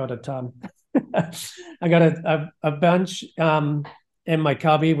work I've got a ton. I got a bunch in my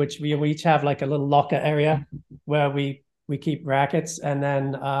cubby, which we each have like a little locker area where we keep rackets, and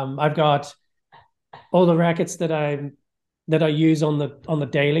then I've got all the rackets that I use on the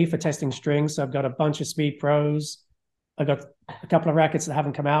daily for testing strings. So I've got a bunch of Speed Pros. I've got a couple of rackets that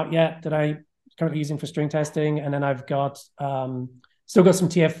haven't come out yet that I currently using for string testing, and then I've got still got some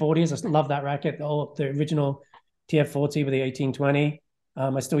TF40s. I still love that racket, the original TF40 with the 1820.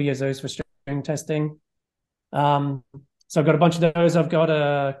 I still use those for string testing. So I've got a bunch of those. I've got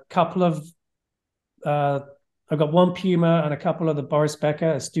a couple of I've got one Puma and a couple of the Boris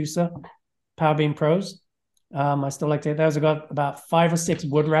Becker Astusa Power Beam Pros. I still like to hit those. I've got about 5 or 6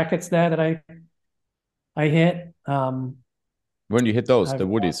 wood rackets there that I hit. When do you hit those, the I've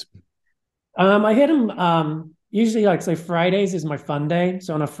woodies? I hit them usually like say Fridays is my fun day.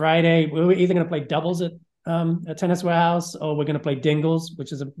 So on a Friday, we're either going to play doubles at a tennis warehouse, or we're going to play dingles,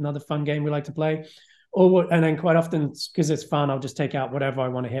 which is another fun game we like to play. And then quite often because it's fun, I'll just take out whatever I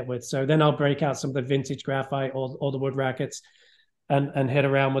want to hit with. So then I'll break out some of the vintage graphite or the wood rackets and hit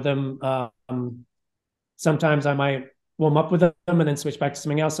around with them. Sometimes I might warm up with them and then switch back to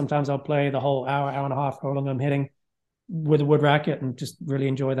something else. Sometimes I'll play the whole hour and a half, how long I'm hitting with a wood racket, and just really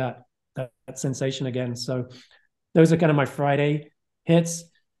enjoy that sensation again. So those are kind of my Friday hits.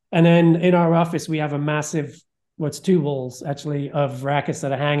 And then in our office, we have a massive, what's 2 walls actually of rackets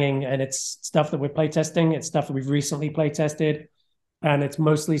that are hanging, and it's stuff that we're play testing. It's stuff that we've recently play tested. And it's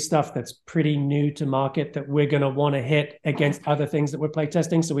mostly stuff that's pretty new to market that we're going to want to hit against other things that we're play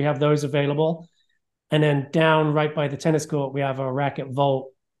testing. So we have those available. And then down right by the tennis court, we have a racket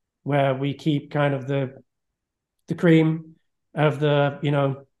vault where we keep kind of the cream of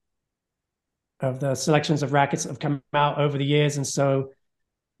the, of the selections of rackets that have come out over the years. And so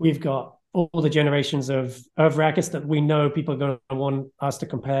we've got all the generations of rackets that we know people are going to want us to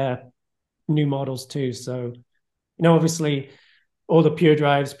compare new models to. So, obviously all the pure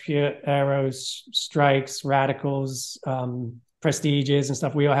drives, pure arrows, strikes, radicals, prestiges and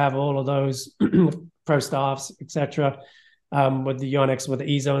stuff. We all have all of those pro staffs, etc. With the Yonex, with the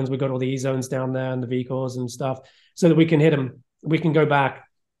E zones, we've got all the E zones down there and the V cores and stuff, so that we can hit them. We can go back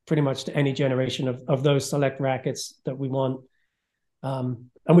pretty much to any generation of those select rackets that we want.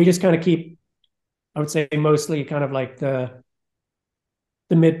 And we just kind of keep, I would say, mostly kind of like the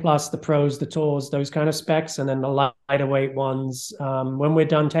mid plus, the pros, the tours, those kind of specs, and then the lighter weight ones. When we're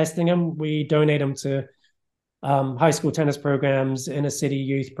done testing them, we donate them to high school tennis programs, inner city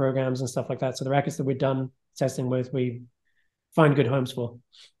youth programs, and stuff like that. So the rackets that we're done testing with, we find good homes for.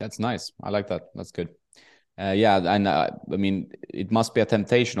 That's nice. I like that. That's good. Yeah, and I mean, it must be a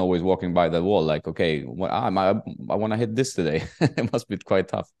temptation always walking by the wall. Like, okay, I want to hit this today. It must be quite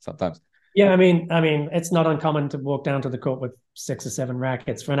tough sometimes. Yeah, I mean, it's not uncommon to walk down to the court with 6 or 7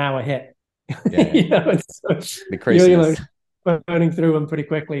 rackets for an hour hit. Yeah, yeah. The craziness. Burning through them pretty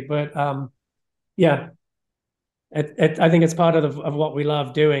quickly. But yeah, I think it's part of what we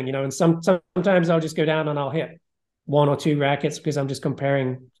love doing. And sometimes I'll just go down and I'll hit 1 or 2 rackets because I'm just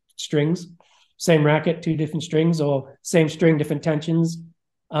comparing strings. Same racket, 2 different strings, or same string, different tensions.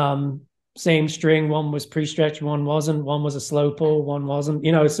 Same string, one was pre-stretch, one wasn't. One was a slow pull, one wasn't.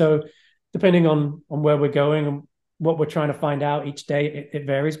 So depending on where we're going and what we're trying to find out each day, it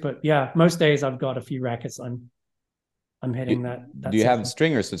varies. But yeah, most days I've got a few rackets I'm hitting that. Do you have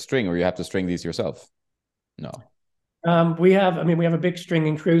stringers to string, or you have to string these yourself? No. We have a big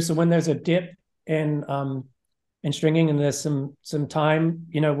stringing crew. So when there's a dip in stringing and there's some time,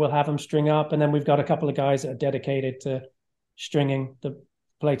 we'll have them string up. And then we've got a couple of guys that are dedicated to stringing the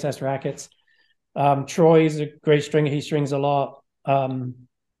playtest rackets. Troy's a great stringer. He strings a lot.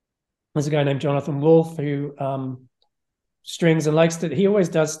 There's a guy named Jonathan Wolf who strings and likes to, he always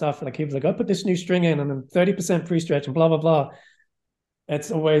does stuff like, he was like, I'll put this new string in and then 30% pre-stretch and blah, blah, blah.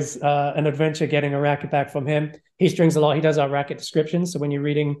 It's always an adventure getting a racket back from him. He strings a lot. He does our racket descriptions. So when you're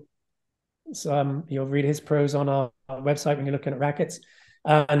reading, you'll read his pros on our website when you're looking at rackets.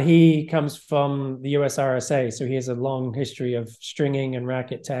 And he comes from the USRSA. So he has a long history of stringing and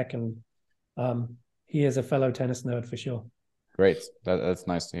racket tech. And he is a fellow tennis nerd for sure. Great. That's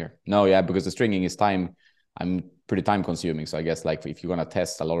nice to hear. No, yeah, because the stringing is time I'm pretty time consuming. So I guess like if you're gonna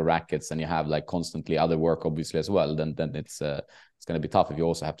test a lot of rackets and you have like constantly other work obviously as well, then it's gonna be tough if you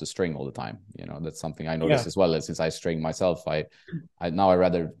also have to string all the time. You know, that's something I noticed Yeah. as well. Since I string myself, I now I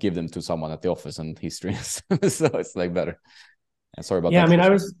rather give them to someone at the office and he strings. So it's like better. And sorry about Yeah, I that. mean,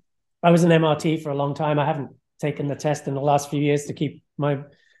 I was an MRT for a long time. I haven't taken the test in the last few years to keep my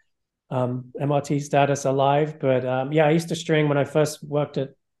MRT status alive. But yeah, I used to string when I first worked at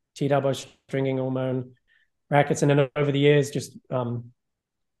TW, stringing all my own rackets, and then over the years, just the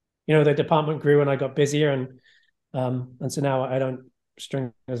department grew and I got busier, and so now I don't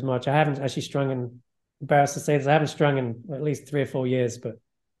string as much. I haven't actually strung in. Embarrassed to say this, I haven't strung in at least 3 or 4 years, but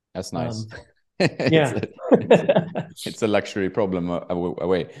That's nice. um, it's yeah. a, it's a luxury problem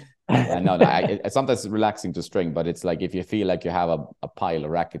away. No, sometimes it's relaxing to string, but it's like if you feel like you have a pile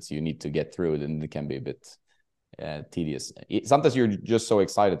of rackets you need to get through, then it can be a bit tedious. Sometimes you're just so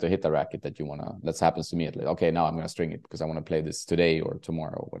excited to hit a racket that you want to. That happens to me at least. Okay, now I'm going to string it because I want to play this today or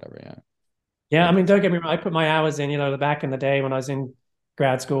tomorrow or whatever. Yeah. Yeah, I Like, mean, don't get me wrong. I put my hours in, back in the day when I was in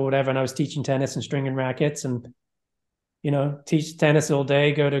grad school, whatever, and I was teaching tennis and stringing rackets and, teach tennis all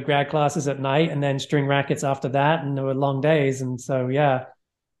day, go to grad classes at night, and then string rackets after that. And there were long days. And so, yeah.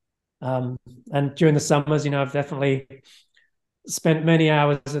 And during the summers, I've definitely spent many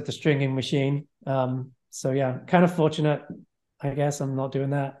hours at the stringing machine. So, yeah, kind of fortunate, I guess, I'm not doing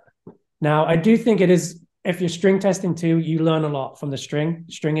that. Now, I do think it is, if you're string testing too, you learn a lot from the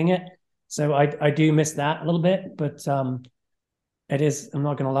stringing it. So I do miss that a little bit, but it is, I'm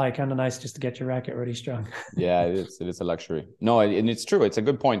not going to lie, kind of nice just to get your racket already strung. yeah, it is a luxury. No, and it's true. It's a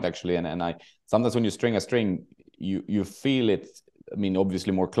good point actually. And I sometimes when you string a string, you feel it. I mean,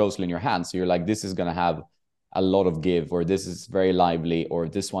 obviously more closely in your hands. So you're like, this is gonna have a lot of give, or this is very lively, or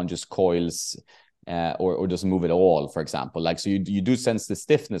this one just coils, or doesn't move at all, for example. Like so, you do sense the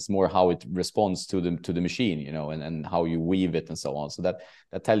stiffness more, how it responds to the machine, and how you weave it and so on. So that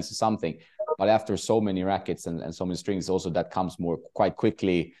tells you something. But after so many rackets and so many strings, also that comes more quite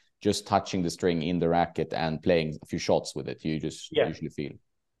quickly. Just touching the string in the racket and playing a few shots with it, you just Yeah. usually feel.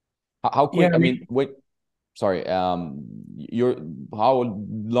 How quick? Yeah. I mean, wait. Sorry. You're. How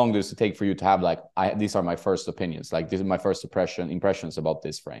long does it take for you to have like? These are my first opinions. Like this is my first impressions about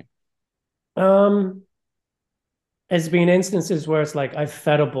this frame. Um, there's been instances where it's like I've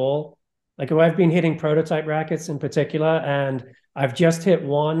fed a ball, like I've been hitting prototype rackets in particular, and I've just hit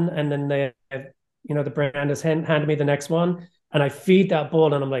one, and then the brand has handed me the next one, and I feed that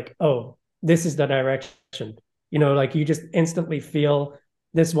ball, and I'm like, oh, this is the direction. Like you just instantly feel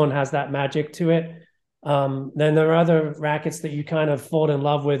this one has that magic to it. Then there are other rackets that you kind of fall in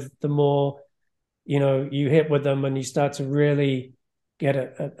love with the more, you hit with them, and you start to really get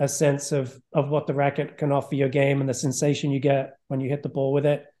a sense of what the racket can offer your game and the sensation you get when you hit the ball with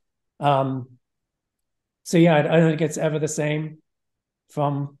it. So yeah, I don't think it's ever the same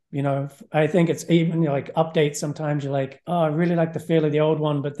from, I think it's even like updates. Sometimes you're like, oh, I really like the feel of the old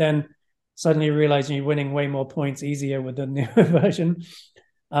one, but then suddenly you realize you're winning way more points easier with the newer version.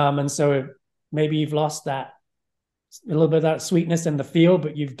 And so maybe you've lost that, a little bit of that sweetness and the feel,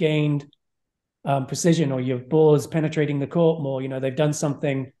 but you've gained precision, or your ball is penetrating the court more. They've done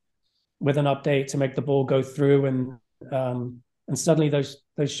something with an update to make the ball go through, and suddenly those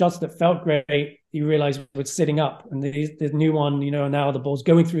shots that felt great, you realize were sitting up, and the new one, now the ball's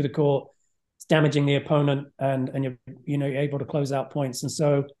going through the court, it's damaging the opponent, and you're able to close out points. And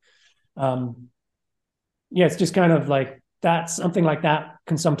so, yeah, it's just kind of like that. Something like that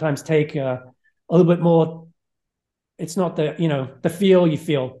can sometimes take a little bit more. It's not the feel you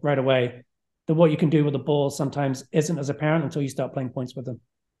feel right away. What you can do with the ball sometimes isn't as apparent until you start playing points with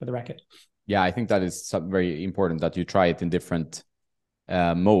the racket. Yeah, I think that is very important that you try it in different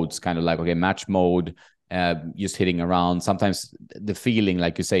modes, kind of like, okay, match mode, just hitting around. Sometimes the feeling,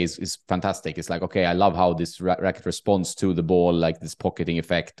 like you say, is fantastic. It's like, okay, I love how this racket responds to the ball, like this pocketing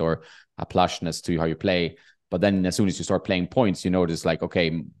effect or a plushness to how you play. But then as soon as you start playing points, you notice like,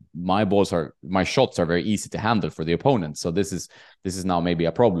 okay, my shots are very easy to handle for the opponent. So this is now maybe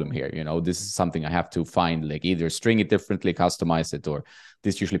a problem here. This is something I have to find, like either string it differently, customize it, or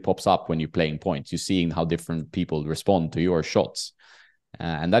this usually pops up when you're playing points. You're seeing how different people respond to your shots.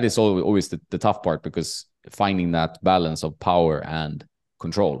 And that is always the tough part, because finding that balance of power and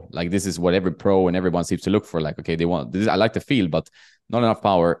control, like this is what every pro and everyone seems to look for. Like, okay, they want this. I like the feel, but not enough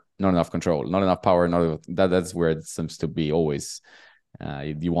power, not enough control, not enough power. That's where it seems to be always.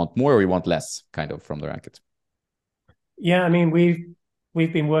 You want more or you want less, kind of, from the racket. Yeah, I mean,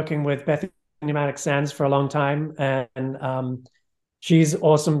 we've been working with Beth Pneumatic Sands for a long time, and she's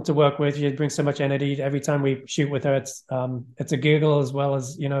awesome to work with. She brings so much energy every time we shoot with her. It's a giggle as well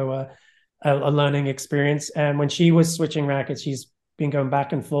as a learning experience. And when she was switching rackets, she's been going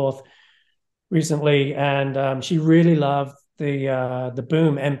back and forth recently, and she really loved the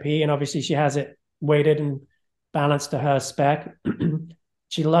Boom MP, and obviously she has it weighted and balanced to her spec.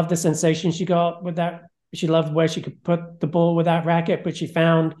 She loved the sensation she got with that. She loved where she could put the ball with that racket, but she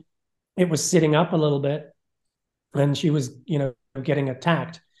found it was sitting up a little bit, and she was, getting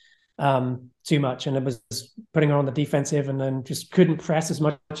attacked too much, and it was putting her on the defensive, and then just couldn't press as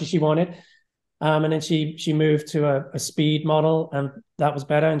much as she wanted. And then she moved to a speed model, and that was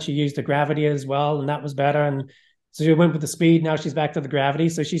better. And she used the gravity as well, and that was better. And so she went with the speed. Now she's back to the gravity.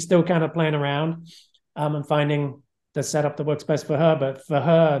 So she's still kind of playing around and finding the setup that works best for her. But for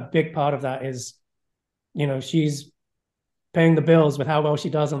her, a big part of that is, she's paying the bills with how well she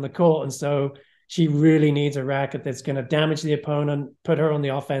does on the court. And so she really needs a racket that's going to damage the opponent, put her on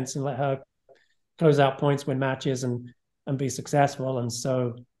the offense, and let her close out points, win matches, and be successful. And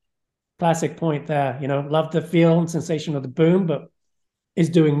so, classic point there. Love the feel and sensation of the Boom, but is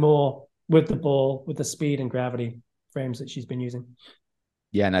doing more with the ball, with the speed and gravity frames that she's been using.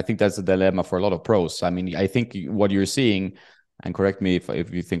 Yeah, and I think that's a dilemma for a lot of pros. I mean, I think what you're seeing, and correct me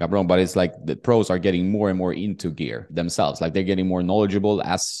if you think I'm wrong, but it's like the pros are getting more and more into gear themselves. Like they're getting more knowledgeable,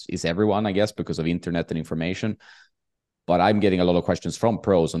 as is everyone, I guess, because of internet and information. But I'm getting a lot of questions from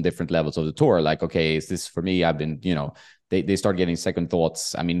pros on different levels of the tour. Like, okay, is this for me? I've been, they start getting second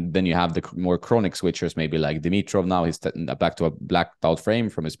thoughts. I mean, then you have the more chronic switchers, maybe like Dimitrov now. He's back to a blacked out frame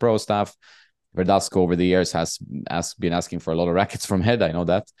from his pro staff. Verdasco over the years has been asking for a lot of rackets from head. I know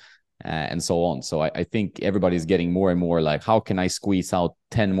that. And so on. So I think everybody's getting more and more like, how can I squeeze out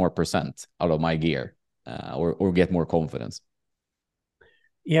 10% more out of my gear or get more confidence?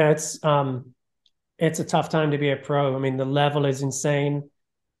 Yeah, it's a tough time to be a pro. I mean, the level is insane.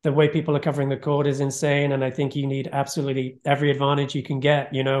 The way people are covering the court is insane. And I think you need absolutely every advantage you can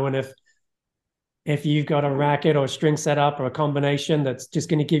get, and if you've got a racket or a string setup or a combination that's just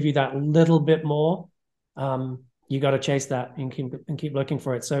going to give you that little bit more, you got to chase that and keep looking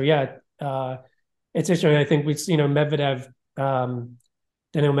for it. So yeah, it's interesting. I think Medvedev,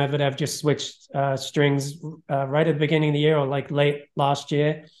 Daniil Medvedev just switched strings right at the beginning of the year or like late last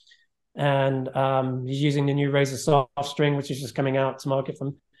year. And he's using the new Razor Soft string, which is just coming out to market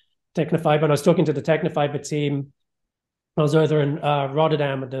from Technofiber. And I was talking to the Technofiber team. I was over in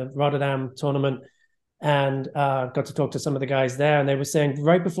Rotterdam at the Rotterdam tournament, and got to talk to some of the guys there. And they were saying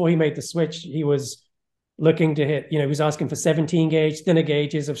right before he made the switch, he was looking to hit, he was asking for 17 gauge, thinner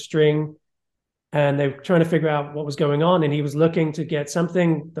gauges of string. And they were trying to figure out what was going on. And he was looking to get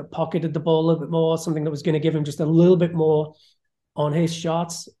something that pocketed the ball a little bit more, something that was going to give him just a little bit more on his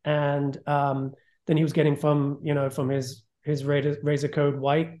shots. And then he was getting from his Razor Code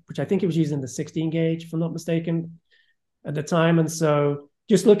White, which I think he was using the 16 gauge, if I'm not mistaken, at the time. And so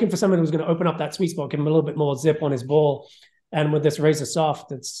just looking for someone who was going to open up that sweet spot, give him a little bit more zip on his ball. And with this Razor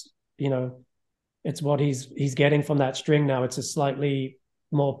Soft, it's what he's getting from that string now. It's a slightly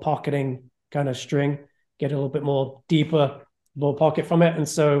more pocketing kind of string, get a little bit more deeper ball pocket from it. And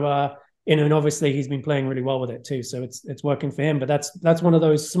so, and obviously he's been playing really well with it too. So it's working for him, but that's one of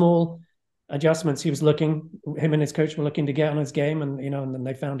those small adjustments him and his coach were looking to get on his game, and, and then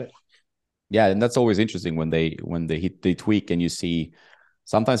they found it. Yeah. And that's always interesting when they tweak, and you see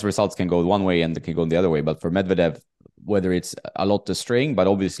sometimes results can go one way and they can go the other way. But for Medvedev, whether it's a lot the string, but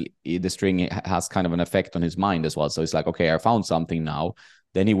obviously the string has kind of an effect on his mind as well. So it's like, okay, I found something now.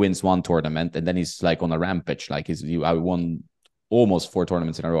 Then he wins one tournament, and then he's like on a rampage. Like I won almost 4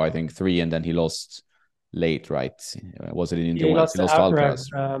 tournaments in a row, I think 3, and then he lost late, right? Was it in Indian Wells? He lost to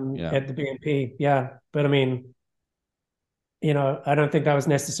Alcaraz at the BNP. Yeah. But I mean, I don't think that was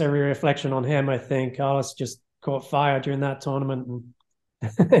necessarily a reflection on him. I think Carlos just caught fire during that tournament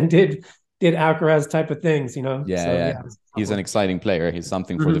and did Alcaraz type of things, Yeah, so, yeah. He's an exciting player. He's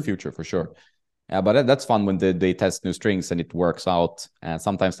something for the future, for sure. Yeah, but that's fun when they test new strings and it works out. And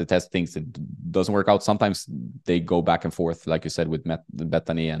sometimes they test things that doesn't work out. Sometimes they go back and forth, like you said, with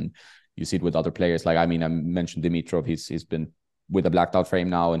Bethany, and you see it with other players. Like, I mean, I mentioned Dimitrov. He's been with a blacked out frame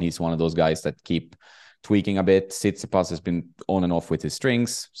now, and he's one of those guys that keep tweaking a bit. Tsitsipas has been on and off with his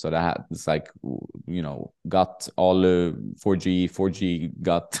strings. So that it's like, got all 4G,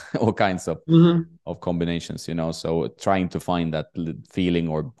 got all kinds of combinations, so trying to find that feeling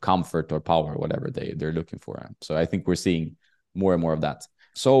or comfort or power, whatever they're looking for. So I think we're seeing more and more of that.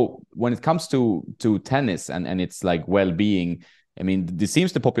 So when it comes to tennis and it's like well-being, I mean, it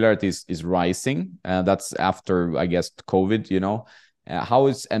seems the popularity is rising. That's after, I guess, COVID,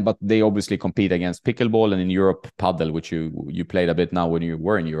 but they obviously compete against pickleball, and in Europe, paddle, which you played a bit now when you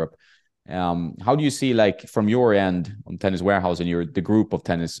were in Europe. How do you see, like, from your end on Tennis Warehouse and the group of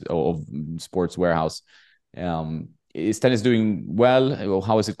tennis of Sports Warehouse? Is tennis doing well?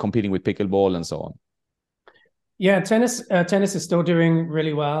 How is it competing with pickleball and so on? Yeah, tennis is still doing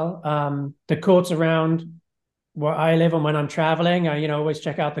really well. The courts around where I live and when I'm traveling, I always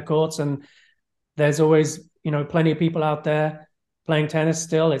check out the courts, and there's always plenty of people out there playing tennis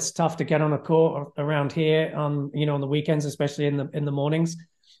still. It's tough to get on a court around here on the weekends, especially in the mornings,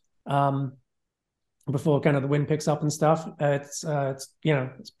 before kind of the wind picks up and stuff. It's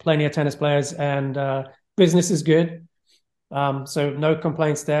plenty of tennis players, and business is good. So no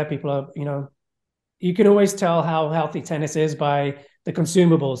complaints there. People are, you can always tell how healthy tennis is by the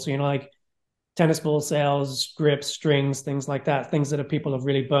consumables. So, like tennis ball sales, grips, strings, things like that, things that people are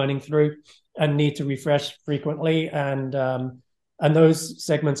really burning through and need to refresh frequently. And those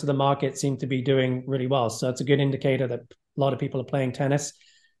segments of the market seem to be doing really well. So it's a good indicator that a lot of people are playing tennis.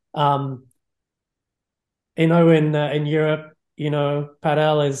 In Europe,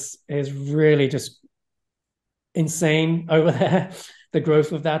 padel is really just insane over there. The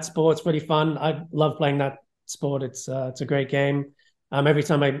growth of that sport's really fun. I love playing that sport. It's a great game. Every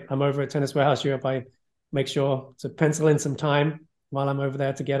time I'm over at Tennis Warehouse Europe, I make sure to pencil in some time while I'm over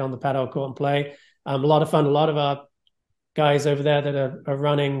there to get on the padel court and play. A lot of fun. A lot of our guys over there that are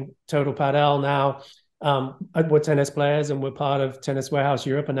running Total Padel now were tennis players and were part of Tennis Warehouse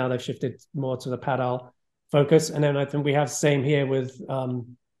Europe, and now they've shifted more to the padel focus. And then I think we have the same here with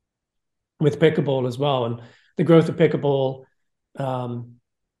pickleball as well. And the growth of pickleball,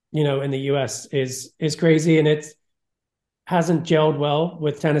 in the US is crazy, and it hasn't gelled well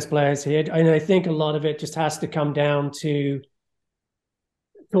with tennis players here. And I think a lot of it just has to come down to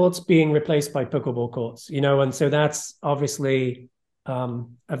courts being replaced by pickleball courts, and so that's obviously a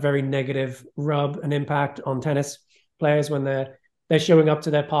very negative rub and impact on tennis players when they're showing up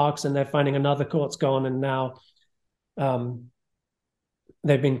to their parks and they're finding another court's gone, and now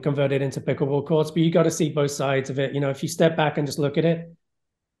they've been converted into pickleball courts. But you got to see both sides of it. If you step back and just look at it,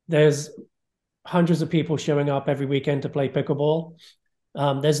 there's hundreds of people showing up every weekend to play pickleball.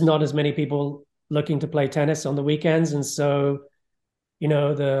 There's not as many people looking to play tennis on the weekends, and so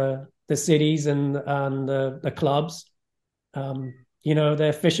the cities and the clubs,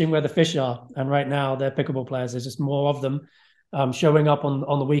 they're fishing where the fish are. And right now, they're pickleball players. There's just more of them showing up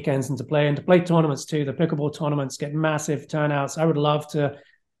on the weekends and to play tournaments too. The pickleball tournaments get massive turnouts. I would love to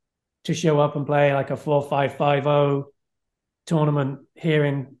show up and play like a 4-5-5-0 tournament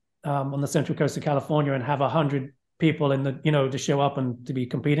here on the central coast of California and have 100 people in the to show up and to be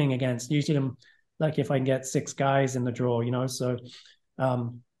competing against. Usually I'm like, if I can get 6 guys in the draw, so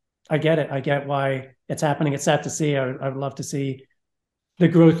I get it. I get why it's happening. It's sad to see. I would love to see the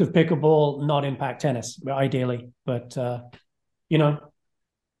growth of pickleball not impact tennis, ideally, but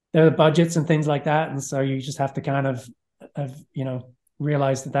there are budgets and things like that, and so you just have to kind of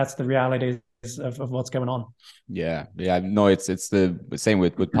realize that that's the reality of what's going on. Yeah. No, it's the same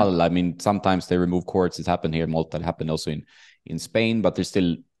with paddle. I mean, sometimes they remove courts. It's happened here in Malta. It happened also in Spain, but there's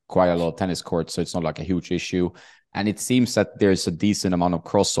still quite a lot of tennis courts, so it's not like a huge issue. And it seems that there's a decent amount of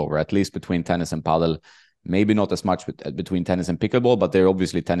crossover, at least between tennis and paddle. Maybe not as much between tennis and pickleball, but they're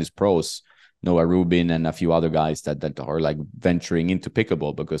obviously tennis pros. Noah Rubin and a few other guys that are like venturing into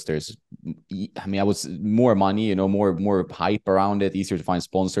pickleball because there's, I was more money, more hype around it, easier to find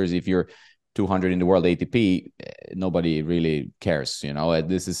sponsors. If you're 200 in the world ATP, nobody really cares.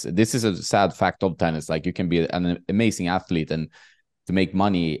 This is a sad fact of tennis. Like, you can be an amazing athlete, and to make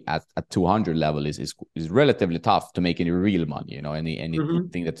money at 200 level is relatively tough to make any real money.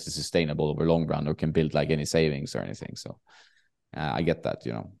 Anything that's sustainable over long run or can build like any savings or anything. So I get that.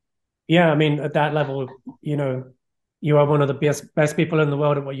 Yeah, I mean, at that level, you are one of the best people in the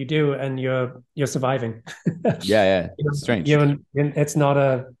world at what you do, and you're surviving. Yeah. It's strange. It's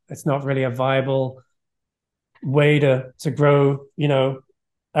not really a viable way to grow,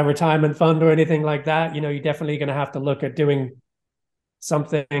 a retirement fund or anything like that. You're definitely going to have to look at doing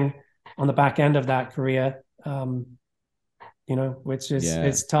something on the back end of that career, which is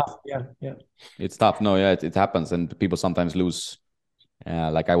it's tough. Yeah. It's tough. No, yeah, it happens, and people sometimes lose.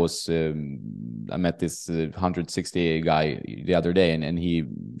 Like I met this 160 guy the other day, and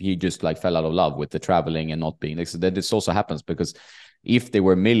he just like fell out of love with the traveling and not being like. So that this also happens because if there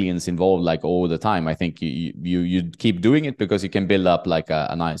were millions involved like all the time, I think you'd keep doing it because you can build up like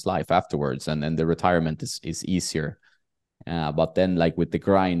a nice life afterwards, and the retirement is easier. But then like with the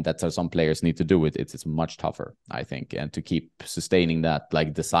grind that some players need to do it's much tougher, I think, and to keep sustaining that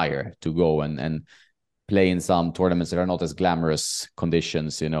like desire to go and play in some tournaments that are not as glamorous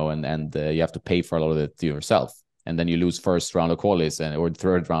conditions, and you have to pay for a lot of it yourself. and then you lose first round of qualis or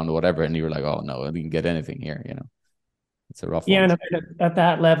third round or whatever, and you're like, oh no, I didn't get anything here. It's a rough Yeah, one. and at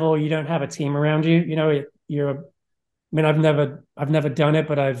that level, you don't have a team around you. You're. I mean, I've never done it,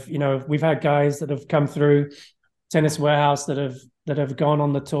 but we've had guys that have come through Tennis Warehouse that have gone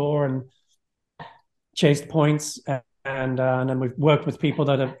on the tour and chased points, and then we've worked with people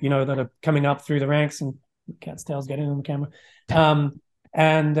that are coming up through the ranks, and cat's tails getting on the camera.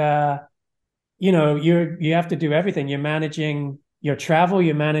 And you have to do everything. You're managing your travel,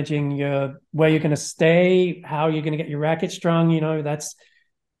 you're managing where you're going to stay, how you're going to get your racket strung.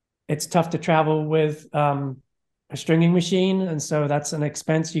 It's tough to travel with a stringing machine, and so that's an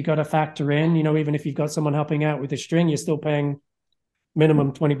expense you got to factor in. Even if you've got someone helping out with the string, you're still paying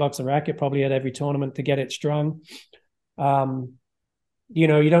minimum $20 a racket probably at every tournament to get it strung.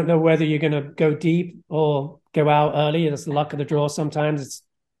 You don't know whether you're going to go deep or go out early. It's the luck of the draw. Sometimes it's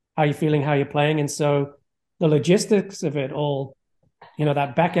how you're feeling, how you're playing. And so the logistics of it all,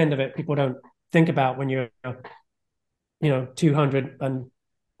 that back end of it, people don't think about when you're, 200 and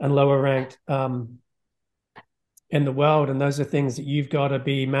lower ranked in the world. And those are things that you've got to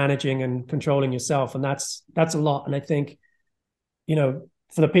be managing and controlling yourself. And that's a lot. And I think,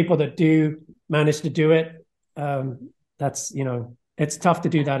 for the people that do manage to do it, it's tough to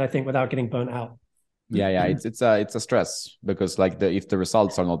do that, I think, without getting burnt out. Yeah. It's a stress because if the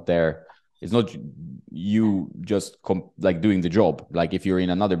results are not there, it's not you just doing the job. Like if you're in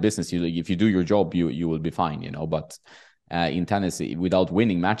another business, if you do your job, you will be fine, But in tennis, without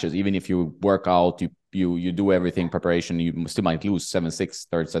winning matches, even if you work out, you do everything preparation, you still might lose 7-6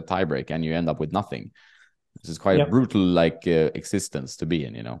 third set tiebreak, and you end up with nothing. This is quite a brutal existence to be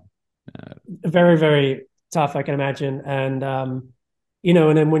in, Very, very tough, I can imagine. And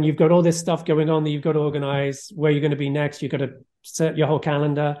and then when you've got all this stuff going on that you've got to organize where you're going to be next, you've got to set your whole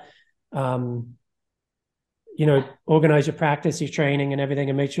calendar, organize your practice, your training and everything,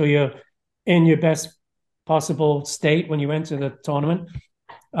 and make sure you're in your best possible state when you enter the tournament.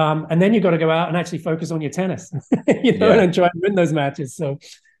 And then you've got to go out and actually focus on your tennis, and try and win those matches. So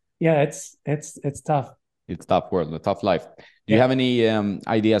yeah, it's tough. It's tough world, a tough life. Do you have any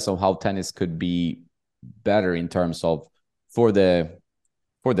ideas of how tennis could be better in terms of for the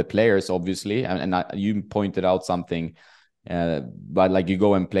players, obviously? And you pointed out something, but you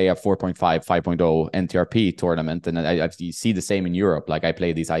go and play a 4.5, 5.0 NTRP tournament, and I see the same in Europe. I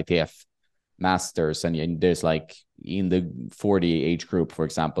play these ITF Masters, and there's in the 40 age group, for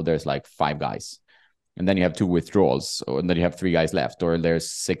example, there's 5 guys. And then you have 2 withdrawals, and then you have 3 guys left, or there's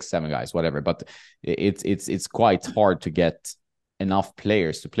 6, 7 guys, whatever. But it's quite hard to get enough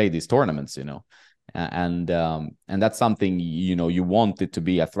players to play these tournaments, and that's something you want it to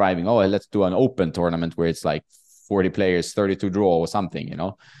be a thriving. Oh, let's do an open tournament where it's 40 players, 32 draw or something,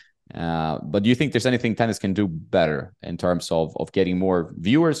 But do you think there's anything tennis can do better in terms of getting more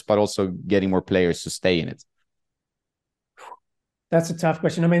viewers, but also getting more players to stay in it? That's a tough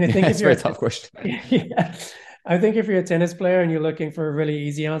question. I mean, I think it's a very tough question. Yeah, I think if you're a tennis player and you're looking for a really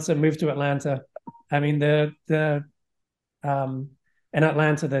easy answer, move to Atlanta. I mean, in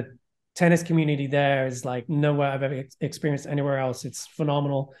Atlanta, the tennis community there is nowhere I've ever experienced anywhere else. It's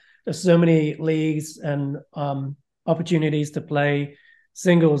phenomenal. There's so many leagues and opportunities to play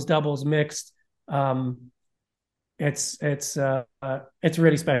singles, doubles, mixed. It's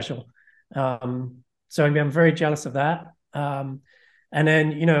really special. So I'm very jealous of that. And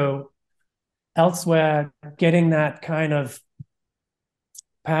then, elsewhere, getting that kind of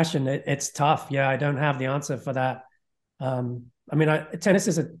passion, it's tough. Yeah, I don't have the answer for that. I mean, tennis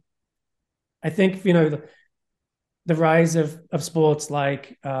is I think, the rise of sports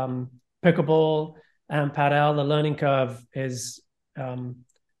like pickleball and padel, the learning curve isn't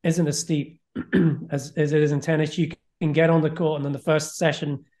as steep as it is in tennis. You can get on the court and then the first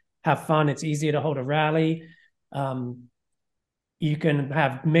session, have fun. It's easier to hold a rally. You can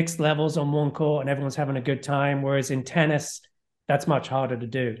have mixed levels on one court and everyone's having a good time. Whereas in tennis, that's much harder to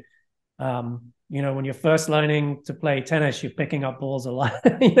do. When you're first learning to play tennis, you're picking up balls a lot,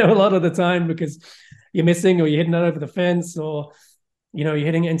 a lot of the time because you're missing or you're hitting it over the fence or, you're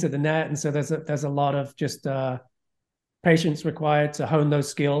hitting it into the net. And so there's a lot of just patience required to hone those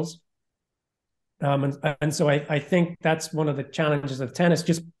skills. And so I think that's one of the challenges of tennis,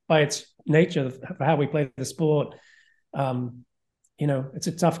 just by its nature of how we play the sport. It's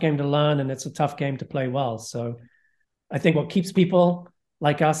a tough game to learn and it's a tough game to play well. So I think what keeps people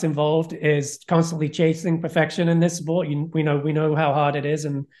like us involved is constantly chasing perfection in this sport. We know how hard it is.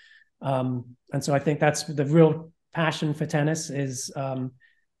 And so I think that's the real passion for tennis is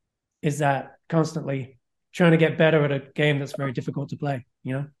that constantly trying to get better at a game that's very difficult to play,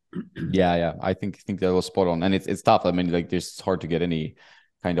 Yeah. I think that was spot on, and it's tough. I mean, like, it's hard to get any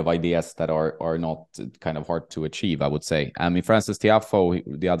kind of ideas that are not kind of hard to achieve, I would say. I mean, Francis Tiafoe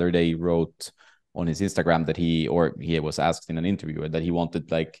the other day wrote on his Instagram that he was asked in an interview that he wanted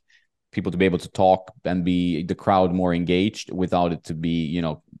like people to be able to talk and be the crowd more engaged without it to be,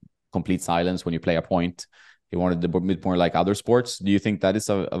 complete silence when you play a point. He wanted a bit more like other sports. Do you think that is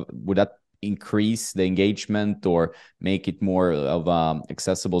would that increase the engagement or make it more of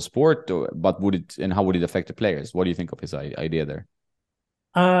accessible sport, but how would it affect the players? What do you think of his idea there?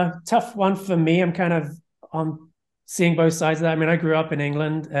 Tough one for me. I'm kind of on seeing both sides of that. I mean, I grew up in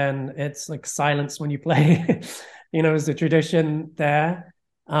England, and it's like silence when you play. Is a tradition there.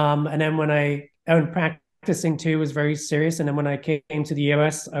 And then when practicing too was very serious. And then when I came to the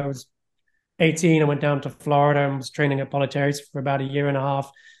US, I was 18. I went down to Florida and was training at Politeris for about a year and a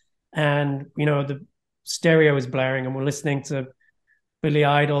half. And the stereo was blaring, and we're listening to Billy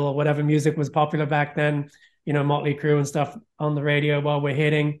Idol or whatever music was popular back then, Motley Crue and stuff on the radio while we're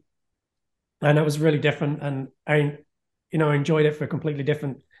hitting. And it was really different. And I, enjoyed it for a completely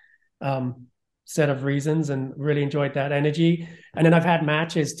different set of reasons, and really enjoyed that energy. And then I've had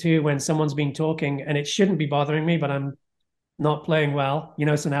matches too when someone's been talking and it shouldn't be bothering me, but I'm not playing well,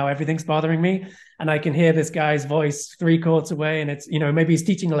 so now everything's bothering me. And I can hear this guy's voice 3 courts away, and it's, maybe he's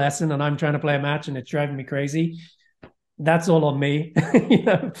teaching a lesson and I'm trying to play a match and it's driving me crazy. That's all on me.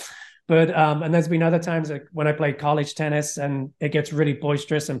 But and there's been other times like when I played college tennis and it gets really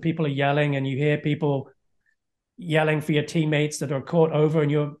boisterous and people are yelling, and you hear people yelling for your teammates that are caught over,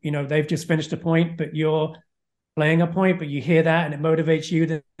 and they've just finished a point, but you're playing a point, but you hear that and it motivates you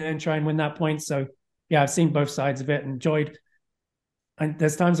to then try and win that point. So yeah, I've seen both sides of it, enjoyed. And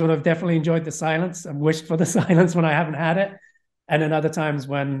there's times when I've definitely enjoyed the silence and wished for the silence when I haven't had it. And then other times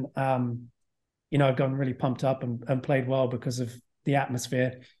when, I've gotten really pumped up and played well because of the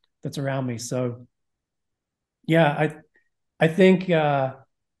atmosphere that's around me. So yeah, I think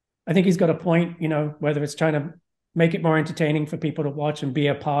he's got a point, whether it's trying to make it more entertaining for people to watch and be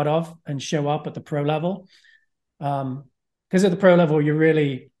a part of and show up at the pro level. Because at the pro level, you're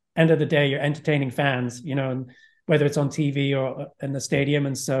really, end of the day, you're entertaining fans, and whether it's on TV or in the stadium.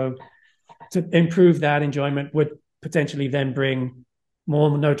 And so to improve that enjoyment would potentially then bring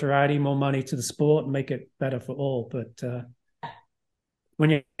more notoriety, more money to the sport and make it better for all. But when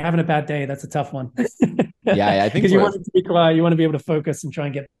you're having a bad day, that's a tough one. Yeah, I think because you want it to be quiet, you want to be able to focus and try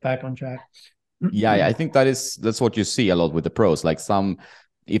and get back on track. Yeah, I think that's what you see a lot with the pros. Like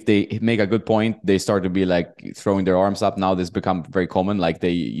if they make a good point, they start to be like throwing their arms up. Now this become very common. Like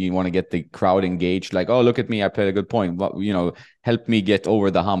you want to get the crowd engaged. Like, oh, look at me, I played a good point. What, help me get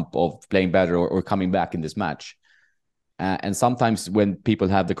over the hump of playing better or coming back in this match. And sometimes when people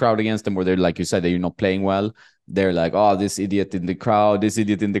have the crowd against them, or they're like you said, they're not playing well, they're like, oh, this idiot in the crowd, this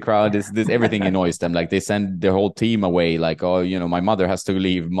everything annoys them. Like they send their whole team away. Like, oh, my mother has to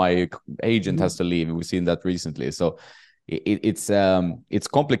leave, my agent has to leave. We've seen that recently. So it's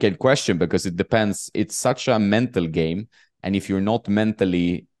complicated question because it depends. It's such a mental game, and if you're not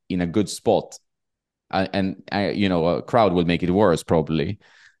mentally in a good spot, a crowd will make it worse probably.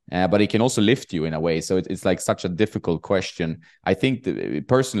 But it can also lift you in a way. So it's like such a difficult question. I think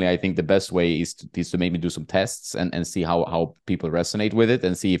personally, I think the best way is to maybe do some tests and see how people resonate with it,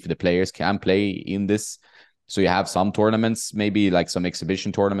 and see if the players can play in this. So you have some tournaments, maybe like some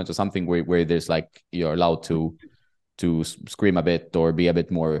exhibition tournaments or something where there's like you're allowed to scream a bit or be a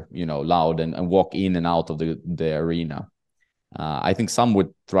bit more, loud and walk in and out of the arena. I think some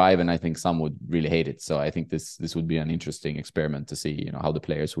would thrive, and I think some would really hate it. So I think this would be an interesting experiment to see, how the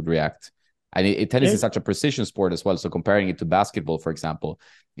players would react. And tennis is such a precision sport as well. So comparing it to basketball, for example,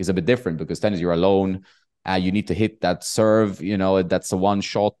 is a bit different because tennis you're alone. You need to hit that serve. That's a one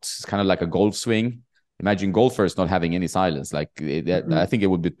shot. It's kind of like a golf swing. Imagine golfers not having any silence. Like I think it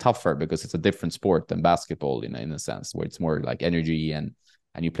would be tougher because it's a different sport than basketball in a sense where it's more like energy and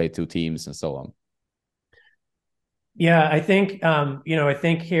you play two teams and so on. Yeah, I think I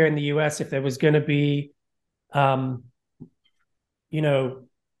think here in the US, if there was going to be, an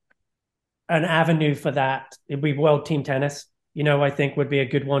avenue for that, it'd be World Team Tennis. I think would be a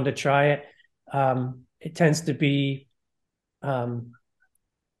good one to try it. It tends to be,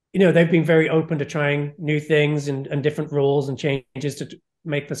 they've been very open to trying new things and different rules and changes to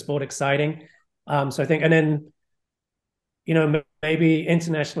make the sport exciting. So I think, and then, maybe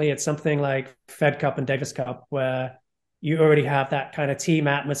internationally, it's something like Fed Cup and Davis Cup where you already have that kind of team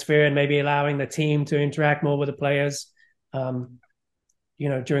atmosphere, and maybe allowing the team to interact more with the players, during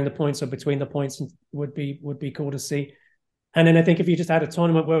the points or between the points would be cool to see. And then I think if you just had a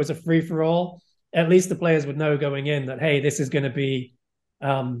tournament where it was a free for all, at least the players would know going in that, hey, this is going to be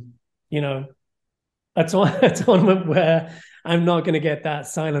um, you know, a tournament where I'm not going to get that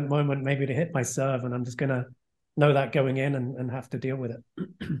silent moment maybe to hit my serve, and I'm just going to know that going in and have to deal with it.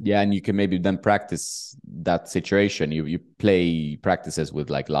 Yeah, and you can maybe then practice that situation. You play practices with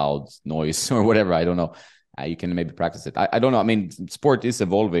like loud noise or whatever. I don't know. You can maybe practice it. I don't know. I mean, sport is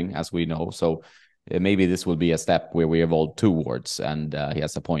evolving, as we know. So maybe this will be a step where we evolve towards. And he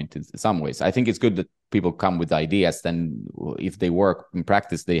has a point in some ways. I think it's good that people come with ideas. Then, if they work in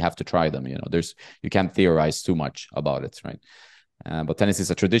practice, they have to try them. You know, you can't theorize too much about it, right? But tennis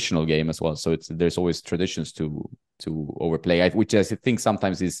is a traditional game as well, so there's always traditions to overplay, which I think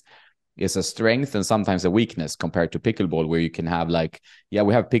sometimes is a strength and sometimes a weakness compared to pickleball, where you can have like, yeah,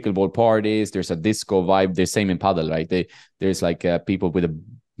 we have pickleball parties. There's a disco vibe. There's same in paddle, right? There's like people with a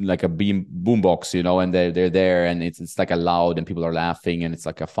boombox, you know, and they're there, and it's like a loud, and people are laughing, and it's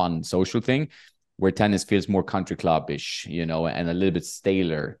like a fun social thing. Where tennis feels more country clubbish, you know, and a little bit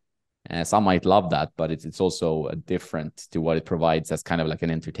staler. Some might love that, but it's also different to what it provides as kind of like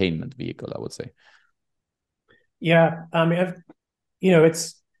an entertainment vehicle, I would say. Yeah, I mean,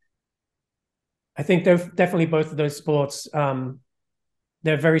 I think they're definitely both of those sports.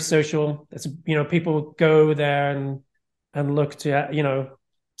 They're very social. It's, people go there and look to,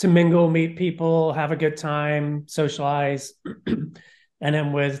 to mingle, meet people, have a good time, socialize. And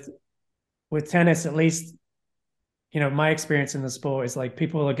then with tennis, at least, my experience in the sport is like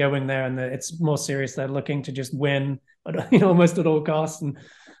people are going there and it's more serious. They're looking to just win, almost at all costs,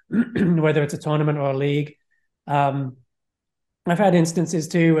 and whether it's a tournament or a league. I've had instances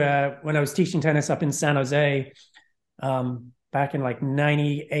too when I was teaching tennis up in San Jose, back in like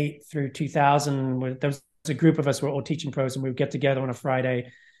 98 through 2000. There was a group of us who were all teaching pros, and we would get together on a Friday,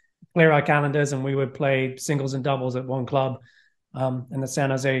 clear our calendars, and we would play singles and doubles at one club in the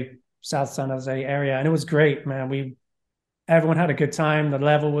South San Jose area. And it was great, man. Everyone had a good time. The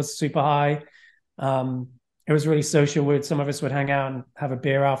level was super high. It was really social. Some of us would hang out and have a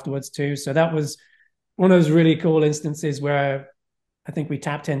beer afterwards too. So that was one of those really cool instances where I think we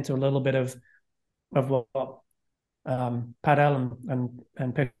tapped into a little bit of what padel and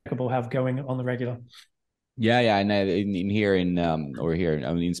pickleball have going on the regular. Yeah, and in here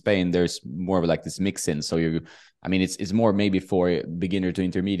in Spain, there's more of like this mix in. So it's more maybe for beginner to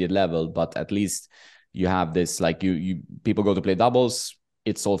intermediate level, but at least you have this, like, you people go to play doubles.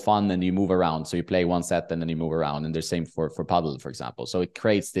 It's all fun, and you move around. So you play one set and then you move around, and the same for paddle, for example. So it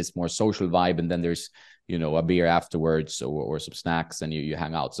creates this more social vibe, and then there's a beer afterwards or some snacks, and you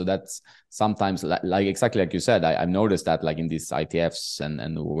hang out. So that's sometimes like exactly like you said. I've noticed that like in these ITFs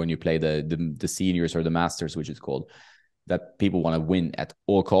and when you play the seniors or the masters, which is called, that people want to win at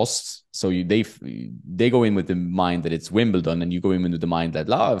all costs. So they go in with the mind that it's Wimbledon, and you go in with the mind that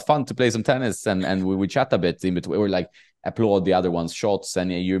fun to play some tennis, and we chat a bit in between, or like applaud the other one's shots,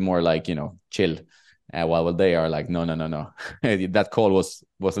 and you're more like chill. While they are like, no. That call was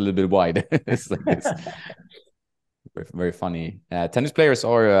a little bit wide. It's like this. Very, very funny. Tennis players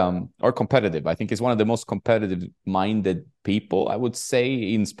are competitive. I think it's one of the most competitive-minded people, I would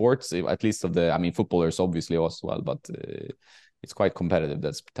say, in sports, at least footballers obviously as well, but it's quite competitive.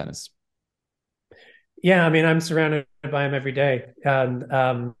 That's tennis. Yeah, I mean, I'm surrounded by them every day,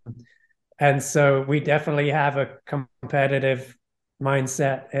 and so we definitely have a competitive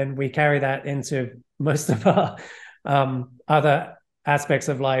mindset, and we carry that into most of our other aspects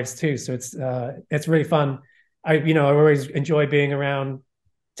of lives too. So it's really fun. I always enjoy being around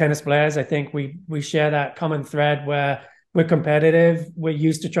tennis players. I think we share that common thread where we're competitive. We're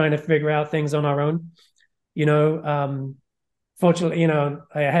used to trying to figure out things on our own. Fortunately,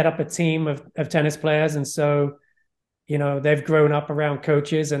 I head up a team of tennis players, and so they've grown up around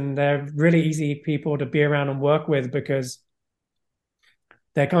coaches, and they're really easy people to be around and work with because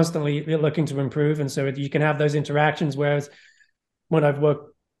they're constantly looking to improve. And so you can have those interactions. Whereas when I've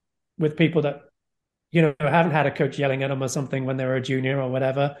worked with people that, haven't had a coach yelling at them or something when they were a junior or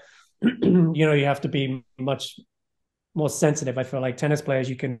whatever, you have to be much more sensitive. I feel like tennis players,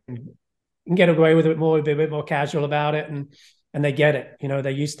 you can get away with it more, be a bit more casual about it. And they get it, they're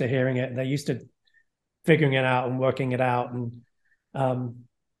used to hearing it. They're used to figuring it out and working it out. And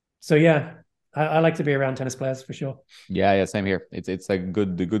so, yeah, I like to be around tennis players for sure. Yeah, same here. It's a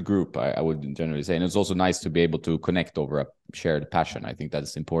good group, I would generally say, and it's also nice to be able to connect over a shared passion. I think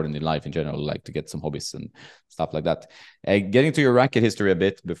that's important in life in general, like to get some hobbies and stuff like that. Getting to your racket history a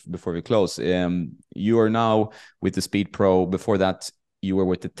bit before we close, you are now with the Speed Pro. Before that, you were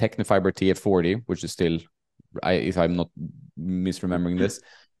with the Technifiber TF40, which is still, if I'm not misremembering this.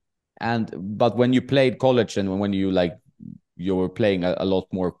 But when you played college and when you were playing a lot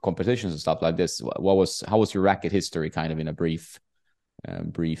more competitions and stuff like this, how was your racket history, kind of in a brief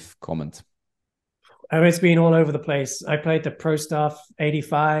brief comment? Oh, it's been all over the place. I played the Pro Stuff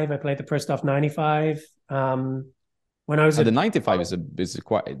 85. I played the Pro Stuff 95. When I was And the 95 is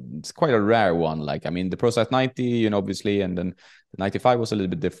quite a rare one. Like, I mean, the Pro Size 90, you know, obviously, and then the 95 was a little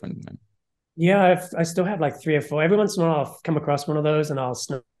bit different. yeah, I still have like three or four. Every once in a while, I'll come across one of those and I'll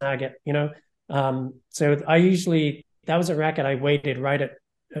snag it, you know. So I usually, that was a racket I weighted right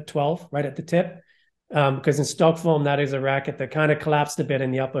at 12, right at the tip. Because in stock form, that is a racket that kind of collapsed a bit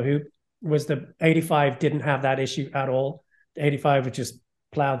in the upper hoop. Was the 85 didn't have that issue at all. The 85 was just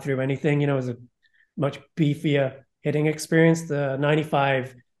plowed through anything, you know, it was a much beefier hitting experience. The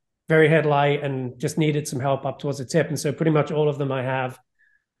 95, very head light and just needed some help up towards the tip. And so pretty much all of them I have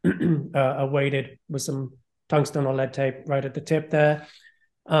are weighted with some tungsten or lead tape right at the tip there.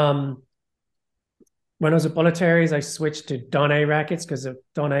 When I was at Bolletari's, I switched to Donne rackets because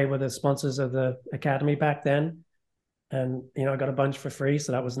Donne were the sponsors of the academy back then. And, you know, I got a bunch for free,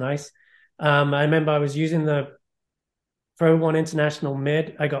 so that was nice. I remember I was using the Pro One International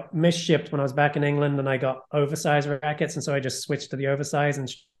mid. I got misshipped when I was back in England and I got oversized rackets. And so I just switched to the oversized and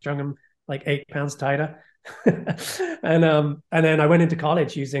strung them like 8 pounds tighter. And then I went into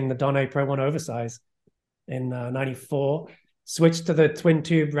college using the Donne Pro One oversize in 94. Switched to the twin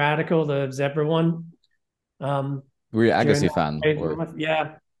tube radical, the Zebra one. Were you Agassi fan? Or?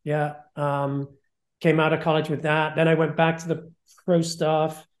 Yeah. Came out of college with that. Then I went back to the Pro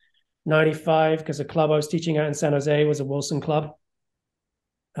Staff 95 because the club I was teaching at in San Jose was a Wilson club.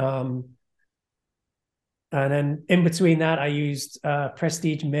 And then in between that, I used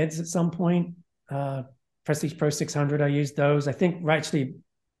Prestige mids at some point. Prestige Pro 600, I used those. I think actually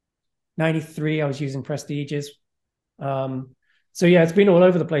 93, I was using Prestiges. So yeah, it's been all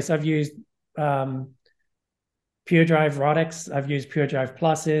over the place. I've used Pure Drive Rodex. I've used Pure Drive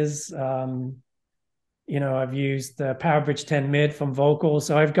Pluses. You know, I've used the PowerBridge 10 mid from Vocal.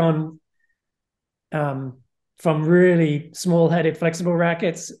 So I've gone from really small-headed flexible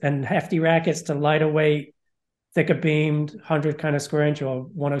rackets and hefty rackets to lighter weight, thicker beamed, 100 kind of square inch or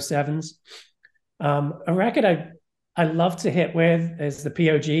 107s. A racket I love to hit with is the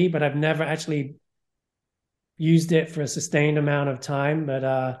POG, but I've never actually used it for a sustained amount of time.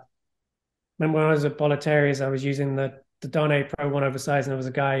 But when I was at Bolletari's, I was using the Donne Pro One oversized, and there was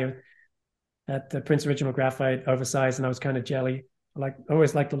a guy at the Prince Original Graphite oversized, and I was kind of jelly. I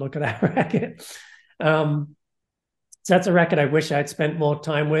always like to look at that racket. So that's a racket I wish I'd spent more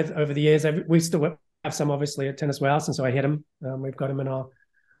time with over the years. We still have some obviously at Tennis Warehouse, and so I hit them. We've got them in our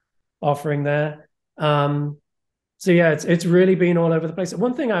offering there. So yeah, it's really been all over the place.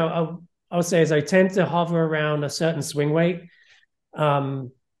 One thing I'll say is I tend to hover around a certain swing weight.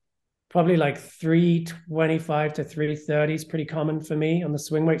 Probably like 325 to 330 is pretty common for me on the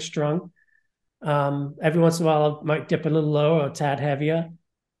swing weight strung. Every once in a while, I might dip a little lower or a tad heavier.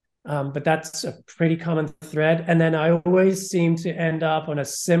 But that's a pretty common thread. And then I always seem to end up on a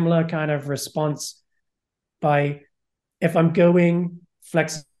similar kind of response by if I'm going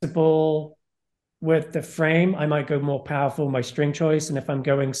flexible with the frame, I might go more powerful, my string choice. And if I'm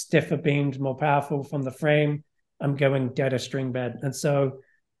going stiffer beamed, more powerful from the frame, I'm going deader string bed. And so,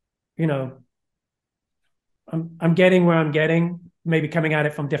 you know, I'm getting where I'm getting, maybe coming at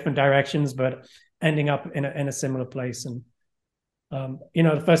it from different directions, but ending up in a similar place. And you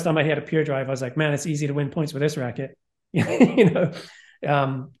know, the first time I hit a pure drive, I was like, man, it's easy to win points with this racket. You know,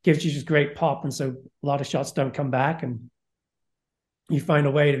 gives you just great pop. And so a lot of shots don't come back. And you find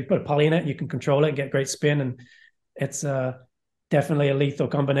a way to put a poly in it, you can control it and get great spin. And it's definitely a lethal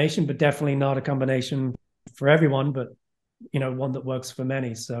combination, but definitely not a combination for everyone, but, you know, one that works for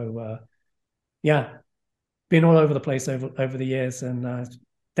many. So, yeah, been all over the place over the years, and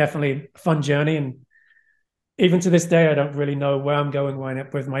definitely a fun journey. And even to this day, I don't really know where I'm going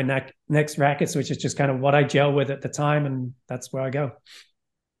with my next rackets, which is just kind of what I gel with at the time, and that's where I go.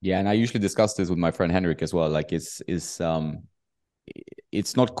 Yeah, and I usually discuss this with my friend Henrik as well. Like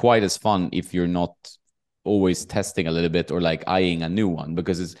it's not quite as fun if you're not always testing a little bit or like eyeing a new one,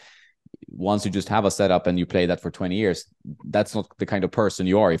 because it's once you just have a setup and you play that for 20 years, that's not the kind of person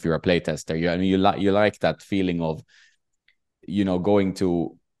you are if you're a play tester. I mean, you like that feeling of, you know, going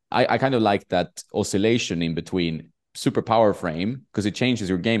to, I kind of like that oscillation in between super power frame, because it changes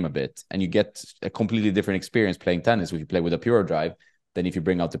your game a bit and you get a completely different experience playing tennis if you play with a pure drive than if you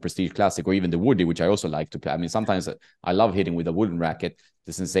bring out the Prestige Classic or even the Woody, which I also like to play. I mean, sometimes I love hitting with a wooden racket,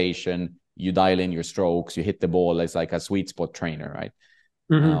 the sensation, you dial in your strokes, you hit the ball, it's like a sweet spot trainer, right?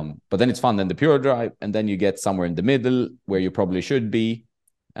 Mm-hmm. But then it's fun, then the pure drive, and then you get somewhere in the middle where you probably should be.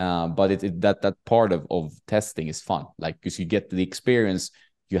 But that part of testing is fun, like, because you get the experience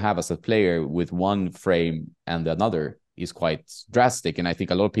you have as a player with one frame and another is quite drastic. And I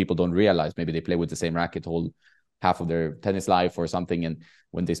think a lot of people don't realize, maybe they play with the same racket whole half of their tennis life or something, and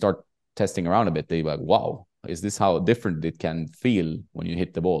when they start testing around a bit, they like, wow, is this how different it can feel when you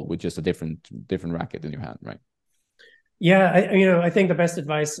hit the ball with just a different racket in your hand, right? Yeah, I think the best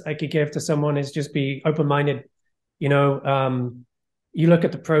advice I could give to someone is just be open-minded. You know, you look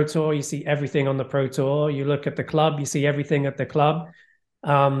at the Pro Tour, you see everything on the Pro Tour. You look at the club, you see everything at the club.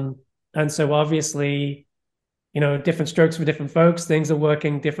 And so obviously, different strokes for different folks. Things are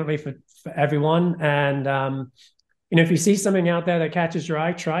working differently for everyone. And if you see something out there that catches your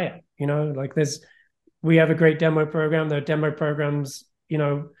eye, try it. Like we have a great demo program. There are demo programs,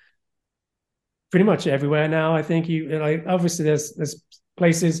 pretty much everywhere now. I think obviously there's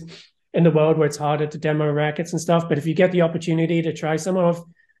places in the world where it's harder to demo rackets and stuff. But if you get the opportunity to try some of,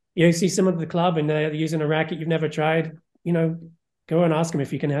 you see someone at the club and they're using a racket you've never tried, go and ask them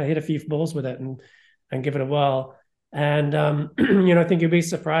if you can hit a few balls with it and give it a whirl. And I think you'll be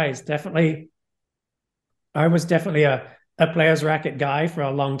surprised. Definitely, I was definitely a player's racket guy for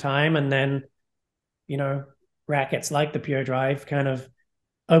a long time, and then rackets like the Pure Drive kind of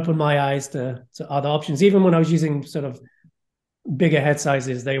opened my eyes to other options. Even when I was using sort of bigger head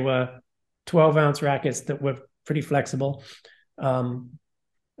sizes, they were 12-ounce rackets that were pretty flexible. And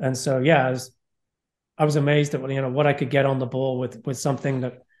so, yeah, I was amazed at what I could get on the ball with something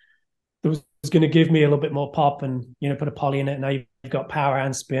that was going to give me a little bit more pop and put a poly in it. Now you've got power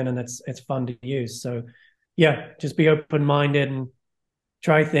and spin, and it's fun to use. So yeah, just be open-minded and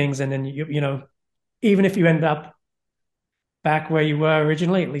try things, and then even if you end up back where you were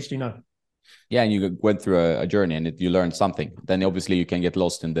originally, at least Yeah, and you went through a journey, and you learned something. Then obviously you can get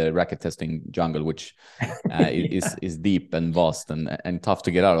lost in the racket testing jungle, which is deep and vast and tough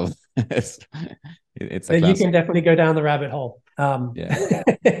to get out of. it's a you can definitely go down the rabbit hole. Yeah,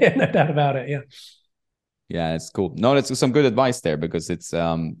 no doubt about it. Yeah. Yeah, it's cool. No, that's some good advice there, because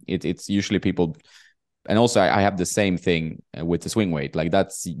it's usually people, and also I have the same thing with the swing weight. Like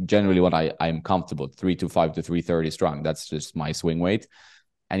that's generally what I'm comfortable, 325 to 330 strong. That's just my swing weight.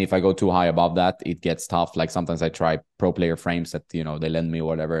 And if I go too high above that, it gets tough. Like sometimes I try pro player frames that, they lend me or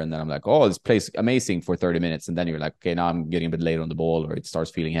whatever. And then I'm like, oh, this plays amazing for 30 minutes. And then you're like, okay, now I'm getting a bit late on the ball, or it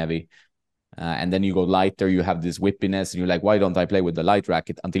starts feeling heavy. And then you go lighter, you have this whippiness, and you're like, why don't I play with the light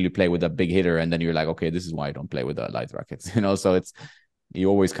racket, until you play with a big hitter. And then you're like, okay, this is why I don't play with the light rackets, so you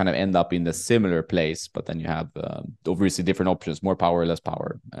always kind of end up in the similar place, but then you have obviously different options, more power, less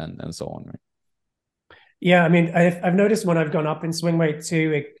power, and so on, right? Yeah, I mean, I've noticed when I've gone up in swing weight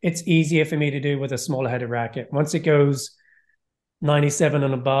too, it's easier for me to do with a smaller headed racket. Once it goes 97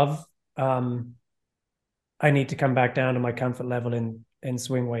 and above, I need to come back down to my comfort level in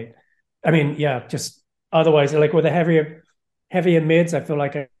swing weight. I mean, yeah, just otherwise, like with the heavier mids, I feel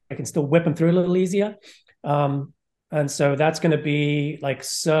like I can still whip them through a little easier. And so that's going to be like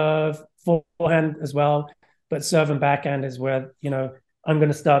serve, forehand as well, but serve and backhand is where, I'm going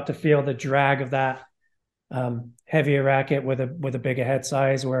to start to feel the drag of that heavier racket with a bigger head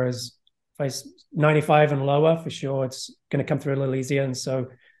size. Whereas if I 95 and lower, for sure, it's going to come through a little easier. And so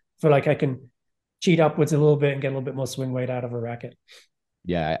I feel like I can cheat upwards a little bit and get a little bit more swing weight out of a racket.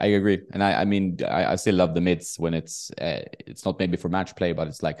 Yeah, I agree. And I mean, I still love the mids when it's not maybe for match play, but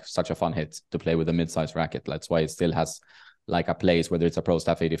it's like such a fun hit to play with a mid-size racket. That's why it still has like a place, whether it's a Pro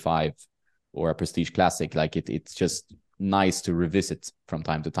Staff 85 or a Prestige Classic. Like it's just nice to revisit from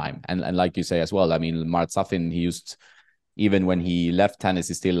time to time. And like you say as well, I mean, Marat Safin, he used, even when he left tennis,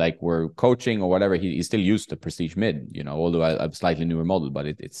 he still like were coaching or whatever, he still used the Prestige mid, although a slightly newer model, but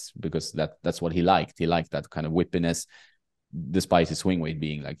it's because that's what he liked. He liked that kind of whippiness, despite his swing weight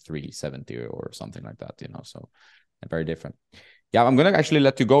being like 370 or something like that, so very different. Yeah, I'm gonna actually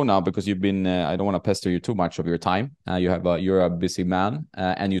let you go now, because you've been I don't want to pester you too much of your time. You're a busy man,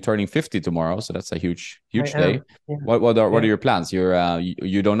 and you're turning 50 tomorrow, so that's a huge day. Yeah. What are your plans?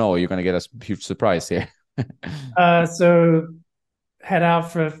 You don't know, you're gonna get a huge surprise here. So head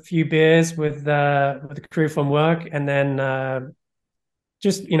out for a few beers with the crew from work, and then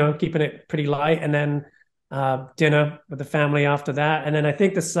just keeping it pretty light, and then dinner with the family after that. And then I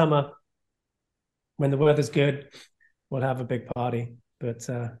think this summer, when the weather's good, we'll have a big party. But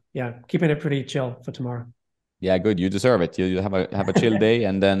yeah, keeping it pretty chill for tomorrow. Yeah, good. You deserve it. You have a chill day,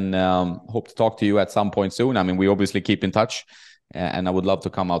 and then hope to talk to you at some point soon. I mean, we obviously keep in touch, and I would love to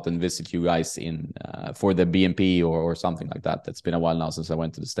come out and visit you guys in for the BMP or something like that. It's been a while now since I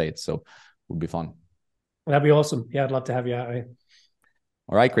went to the States, so it would be fun. That'd be awesome. Yeah, I'd love to have you out here.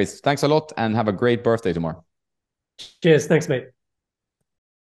 All right, Chris. Thanks a lot, and have a great birthday tomorrow. Cheers. Thanks, mate.